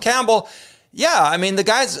Malcolm Campbell, yeah, I mean, the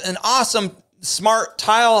guy's an awesome, smart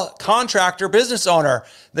tile contractor, business owner.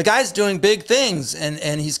 The guy's doing big things,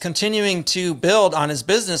 and he's continuing to build on his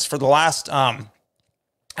business for the last,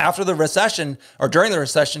 after the recession or during the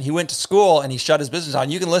recession, he went to school and he shut his business down.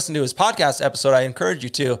 You can listen to his podcast episode. I encourage you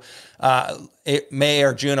to, May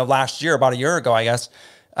or June of last year, about a year ago, I guess.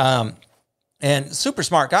 And super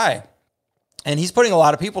smart guy. And he's putting a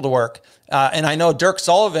lot of people to work. And I know Dirk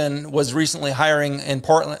Sullivan was recently hiring in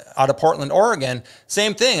Portland, out of Portland, Oregon.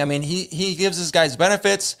 Same thing. I mean, he gives his guys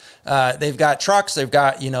benefits. They've got trucks. They've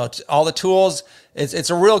got, all the tools. It's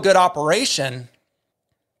a real good operation.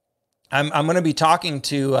 I'm going to be talking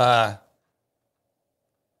to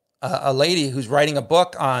a lady who's writing a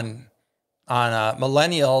book on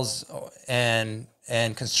millennials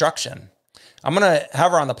and construction. I'm going to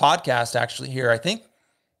have her on the podcast actually here. I think,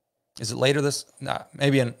 is it later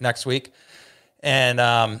maybe next week? And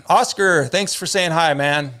Oscar, thanks for saying hi,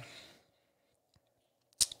 man.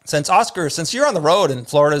 Since you're on the road and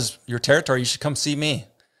Florida's your territory, you should come see me.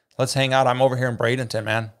 Let's hang out. I'm over here in Bradenton,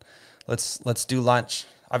 man. Let's do lunch.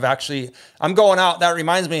 I'm going out. That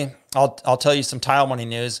reminds me, I'll tell you some tile money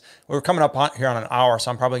news. We're coming up here on an hour, so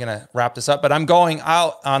I'm probably going to wrap this up, but I'm going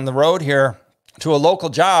out on the road here to a local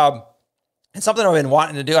job. It's something I've been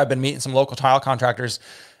wanting to do. I've been meeting some local tile contractors.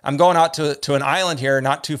 I'm going out to an island here,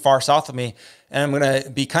 not too far south of me, and I'm going to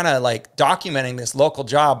be kind of like documenting this local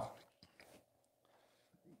job.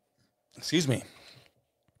 Excuse me.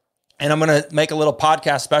 And I'm going to make a little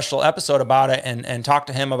podcast special episode about it and talk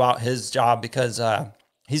to him about his job because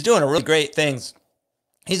he's doing a really great things.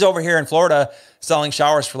 He's over here in Florida selling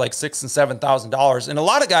showers for like $6,000 and $7,000. And a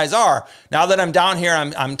lot of guys are. Now that I'm down here,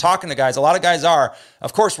 I'm talking to guys. A lot of guys are.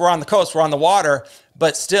 Of course, we're on the coast, we're on the water,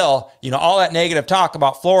 but still, all that negative talk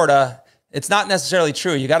about Florida, it's not necessarily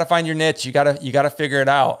true. You got to find your niche. You got to figure it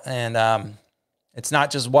out. And it's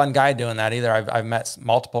not just one guy doing that either. I've met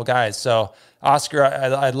multiple guys. So Oscar,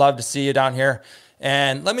 I'd love to see you down here.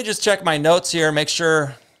 And let me just check my notes here, make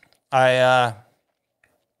sure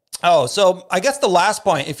so I guess the last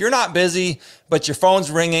point, if you're not busy, but your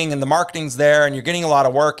phone's ringing and the marketing's there and you're getting a lot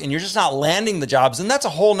of work and you're just not landing the jobs, then that's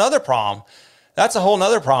a whole nother problem.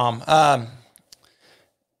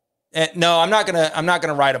 And no, I'm not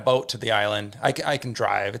gonna ride a boat to the island. I can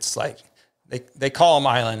drive. It's like, they call them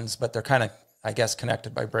islands, but they're kind of, I guess,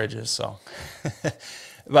 connected by bridges. So,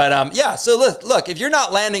 but yeah, so look, if you're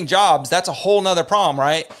not landing jobs, that's a whole nother problem,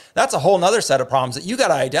 right? That's a whole nother set of problems that you got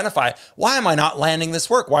to identify. Why am I not landing this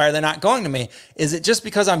work? Why are they not going to me? Is it just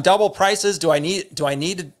because I'm double prices? Do I need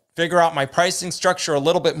to figure out my pricing structure a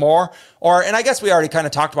little bit more? And I guess we already kind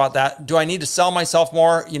of talked about that. Do I need to sell myself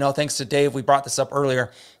more? Thanks to Dave, we brought this up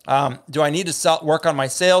earlier. Do I need to work on my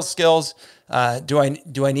sales skills? Do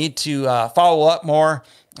I need to follow up more?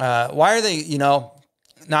 Why are they,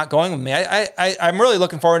 not going with me? I'm really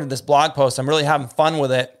looking forward to this blog post. I'm really having fun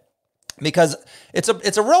with it because it's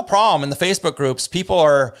a real problem in the Facebook groups. People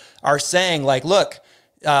are saying like, look,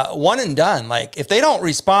 one and done. Like if they don't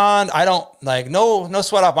respond, I don't no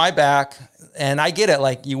sweat off my back. And I get it.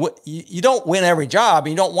 Like you don't win every job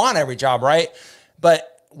and you don't want every job. Right. But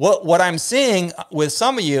what I'm seeing with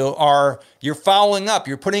some of you you're following up,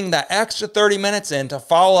 you're putting that extra 30 minutes in to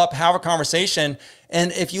follow up, have a conversation.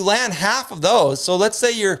 And if you land half of those, so let's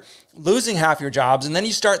say you're losing half your jobs and then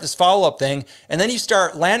you start this follow-up thing and then you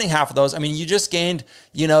start landing half of those. I mean, you just gained,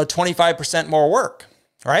 25% more work,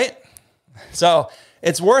 right? So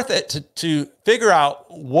it's worth it to figure out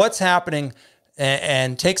what's happening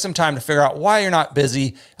and take some time to figure out why you're not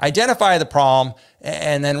busy, identify the problem,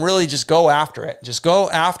 and then really just go after it. Just go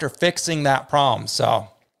after fixing that problem. So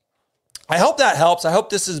I hope that helps. I hope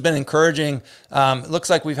this has been encouraging. It looks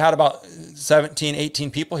like we've had about 17, 18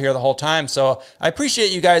 people here the whole time. So I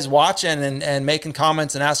appreciate you guys watching and making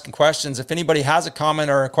comments and asking questions. If anybody has a comment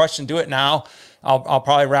or a question, do it now. I'll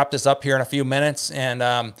probably wrap this up here in a few minutes.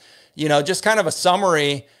 And, just kind of a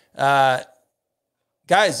summary.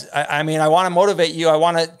 Guys, I mean, I want to motivate you. I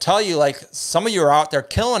want to tell you, like, some of you are out there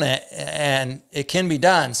killing it and it can be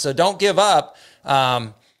done. So don't give up.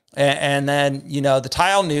 And then, the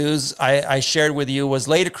tile news I shared with you was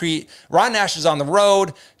Laticrete. Ron Nash is on the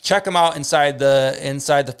road. Check him out inside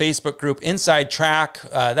the Facebook group, Inside Track.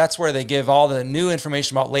 That's where they give all the new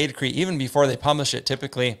information about Laticrete, even before they publish it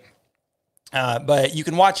typically. But you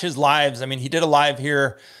can watch his lives. I mean, he did a live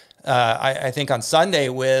here, I think on Sunday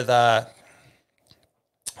with,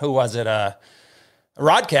 who was it?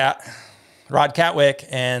 Rod Catwick,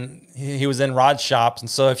 and he was in Rod's shops. And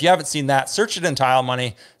so if you haven't seen that, search it in Tile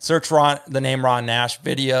Money, search the name Ron Nash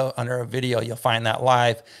video under a video. You'll find that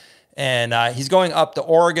live. And he's going up the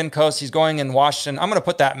Oregon coast. He's going in Washington. I'm going to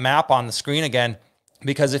put that map on the screen again,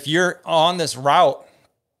 because if you're on this route,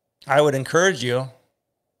 I would encourage you.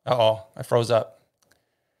 Uh-oh, I froze up.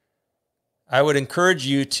 I would encourage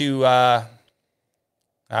you to, I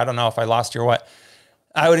don't know if I lost you or what.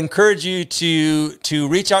 I would encourage you to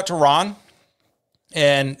reach out to Ron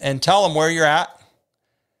and tell him where you're at.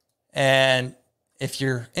 And if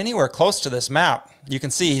you're anywhere close to this map, you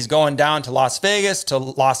can see he's going down to Las Vegas, to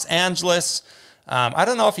Los Angeles. I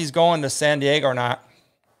don't know if he's going to San Diego or not,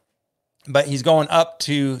 but he's going up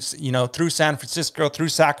to, through San Francisco, through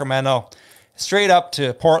Sacramento, straight up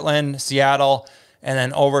to Portland, Seattle, and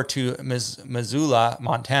then over to Missoula,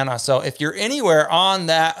 Montana. So if you're anywhere on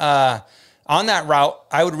that route,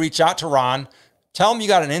 I would reach out to Ron, tell him you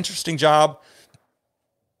got an interesting job.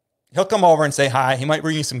 He'll come over and say hi. He might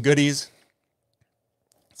bring you some goodies,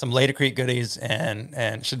 some Leda Creek goodies,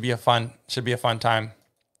 and should be a fun time.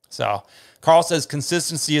 So Carl says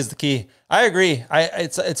consistency is the key. I agree.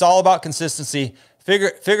 It's all about consistency.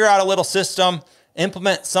 Figure out a little system,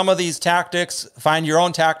 implement some of these tactics, find your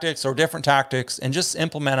own tactics or different tactics, and just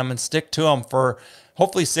implement them and stick to them for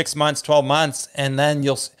hopefully 6 months, 12 months. And then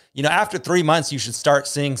after 3 months, you should start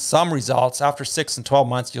seeing some results. After 6 and 12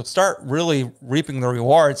 months, you'll start really reaping the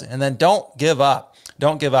rewards. And then don't give up.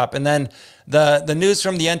 Don't give up. And then the news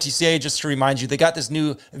from the NTCA, just to remind you, they got this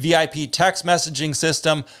new VIP text messaging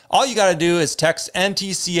system. All you got to do is text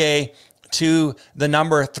NTCA to the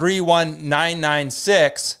number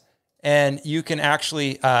 31996, and you can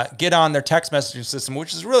actually get on their text messaging system,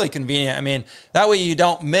 which is really convenient. I mean, that way you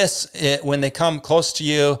don't miss it when they come close to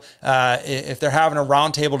you. If they're having a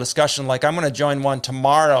roundtable discussion, like I'm going to join one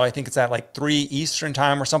tomorrow, I think it's at like 3 Eastern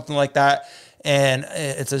time or something like that. And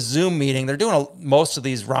it's a Zoom meeting. They're doing most of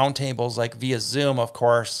these roundtables like via Zoom, of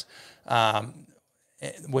course,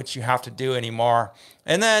 which you have to do anymore.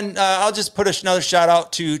 And then I'll just put another shout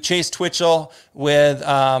out to Chase Twitchell with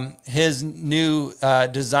his new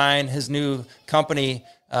design, his new company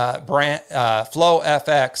brand, Flow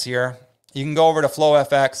FX here. You can go over to Flow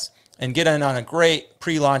FX and get in on a great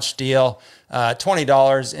pre-launch deal,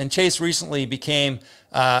 $20. And Chase recently became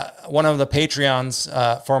one of the Patreons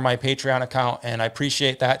for my Patreon account, and I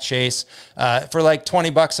appreciate that, Chase. For like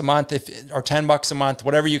 $20 a month, or $10 a month,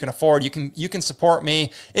 whatever you can afford, you can support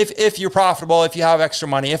me if you're profitable, if you have extra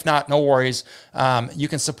money. If not, no worries. You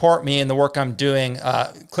can support me in the work I'm doing.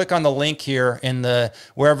 Click on the link here in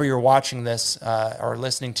wherever you're watching this or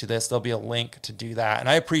listening to this. There'll be a link to do that, and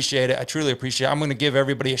I appreciate it. I truly appreciate it. I'm going to give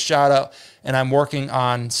everybody a shout out, and I'm working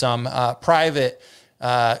on some private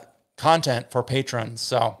content for patrons.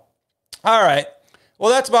 So, all right. Well,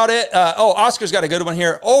 that's about it. Oscar's got a good one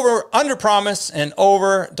here. Under promise and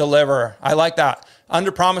over deliver. I like that.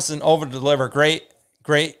 Under promise and over deliver. Great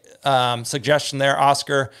suggestion there,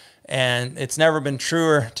 Oscar. And it's never been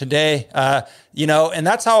truer today. And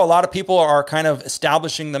that's how a lot of people are kind of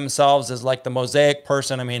establishing themselves as like the mosaic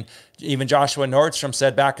person. I mean, even Joshua Nordstrom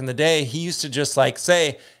said back in the day, he used to just like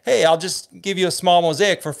say, hey, I'll just give you a small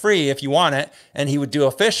mosaic for free if you want it. And he would do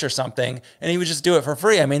a fish or something, and he would just do it for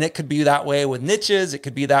free. I mean, it could be that way with niches. It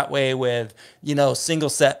could be that way with, single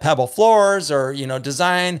set pebble floors or,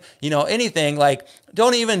 design, anything. Like,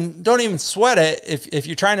 don't even sweat it. If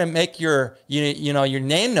you're trying to make your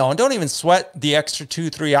name known, don't even sweat the extra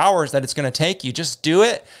 2-3 hours that it's going to take you. Just do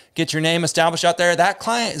it. Get your name established out there. That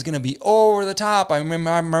client is going to be over the top. I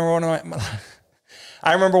remember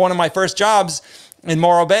one of my first jobs in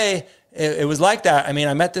Morro Bay. It was like that. I mean,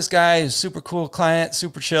 I met this guy, who's super cool client,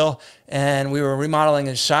 super chill, and we were remodeling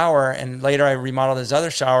his shower, and later I remodeled his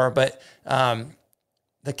other shower. But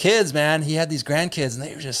the kids, man, he had these grandkids, and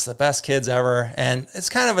they were just the best kids ever. And it's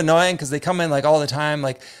kind of annoying because they come in like all the time,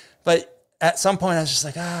 but at some point I was just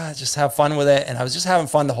like, just have fun with it. And I was just having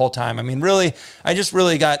fun the whole time. I mean, really, I just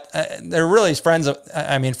really got, they're really friends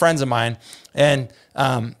of mine. And,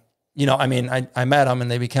 I met them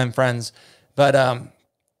and they became friends, but,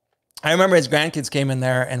 I remember his grandkids came in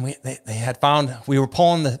there, and we were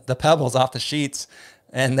pulling the pebbles off the sheets,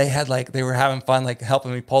 and they were having fun, like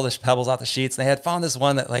helping me pull the pebbles off the sheets. And they had found this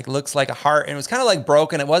one that like looks like a heart, and it was kind of like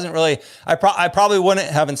broken. It wasn't really, I probably wouldn't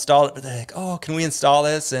have installed it, but they're like, oh, can we install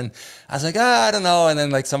this? And I was like, I don't know. And then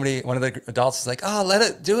like one of the adults was like, oh,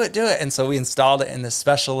 do it. And so we installed it in this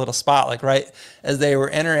special little spot, like right as they were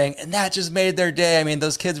entering. And that just made their day. I mean,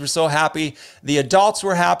 those kids were so happy. The adults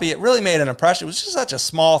were happy. It really made an impression. It was just such a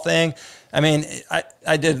small thing. I mean,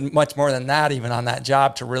 I did much more than that even on that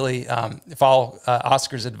job to really follow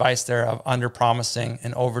Oscar's advice there of under promising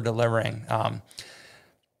and over delivering.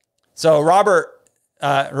 So Roberta,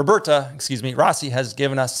 Rossi has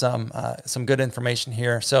given us some good information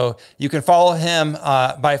here. So you can follow him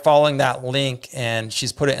by following that link, and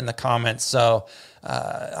she's put it in the comments. So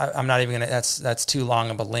I'm not even gonna, that's too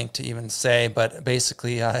long of a link to even say, but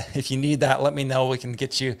basically if you need that, let me know. We can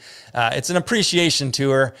get you, it's an appreciation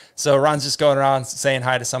tour. So Ron's just going around saying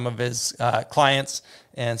hi to some of his clients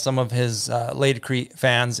and some of his Laticrete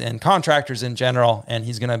fans and contractors in general. And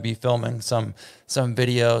he's going to be filming some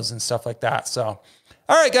videos and stuff like that. So,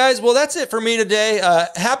 all right, guys. Well, that's it for me today.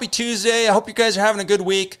 Happy Tuesday. I hope you guys are having a good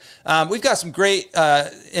week. We've got some great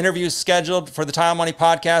interviews scheduled for the Tile Money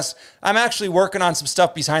podcast. I'm actually working on some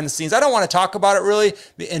stuff behind the scenes. I don't want to talk about it really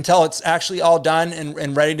until it's actually all done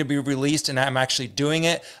and ready to be released, and I'm actually doing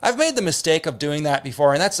it. I've made the mistake of doing that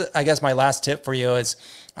before, and that's, I guess, my last tip for you is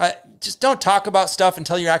just don't talk about stuff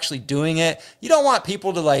until you're actually doing it. You don't want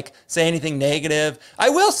people to like say anything negative. I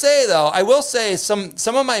will say though,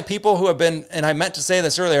 some of my people who have been, and I meant to say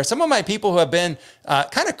this earlier, some of my people who have been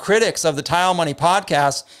kind of critics of the Tile Money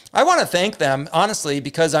podcast, I want to thank them honestly,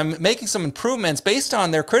 because I'm making some improvements based on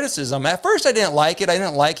their criticism. At first I didn't like it. I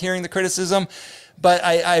didn't like hearing the criticism, but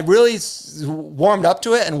I really warmed up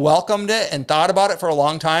to it and welcomed it and thought about it for a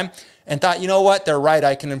long time. And thought, you know what, they're right.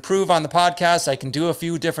 I can improve on the podcast. I can do a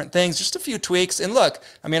few different things, just a few tweaks. And look,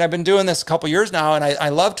 I mean, I've been doing this a couple years now, and I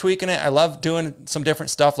love tweaking it. I love doing some different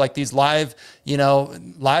stuff like these live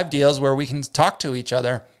deals where we can talk to each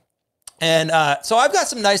other. And so I've got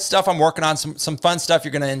some nice stuff I'm working on, some fun stuff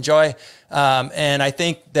you're going to enjoy. And I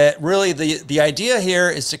think that really the idea here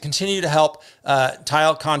is to continue to help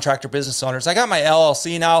tile contractor business owners. I got my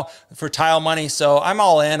LLC now for Tile Money, so I'm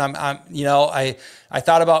all in. I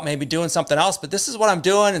thought about maybe doing something else, but this is what I'm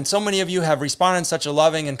doing. And so many of you have responded in such a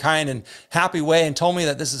loving and kind and happy way and told me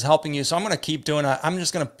that this is helping you. So I'm going to keep doing it. I'm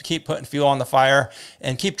just going to keep putting fuel on the fire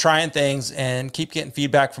and keep trying things and keep getting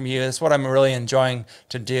feedback from you. That's what I'm really enjoying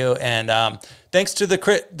to do. And thanks to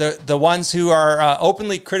the ones who are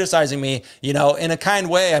openly criticizing me, in a kind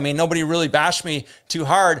way. I mean, nobody really bashed me too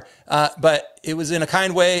hard, but it was in a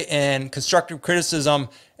kind way and constructive criticism.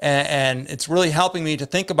 And it's really helping me to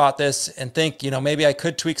think about this and think, maybe I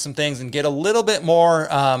could tweak some things and get a little bit more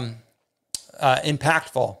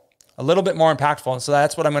impactful, And so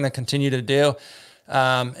that's what I'm going to continue to do.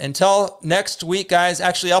 Until next week, guys.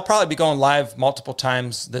 Actually, I'll probably be going live multiple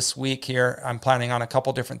times this week here. I'm planning on a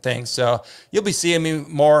couple different things. So you'll be seeing me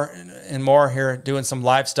more and more here doing some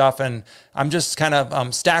live stuff. And I'm just kind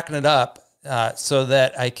of stacking it up so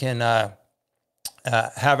that I can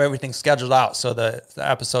have everything scheduled out so the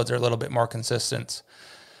episodes are a little bit more consistent.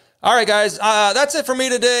 All right, guys, that's it for me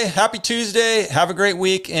today. Happy Tuesday. Have a great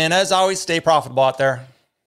week. And as always, stay profitable out there.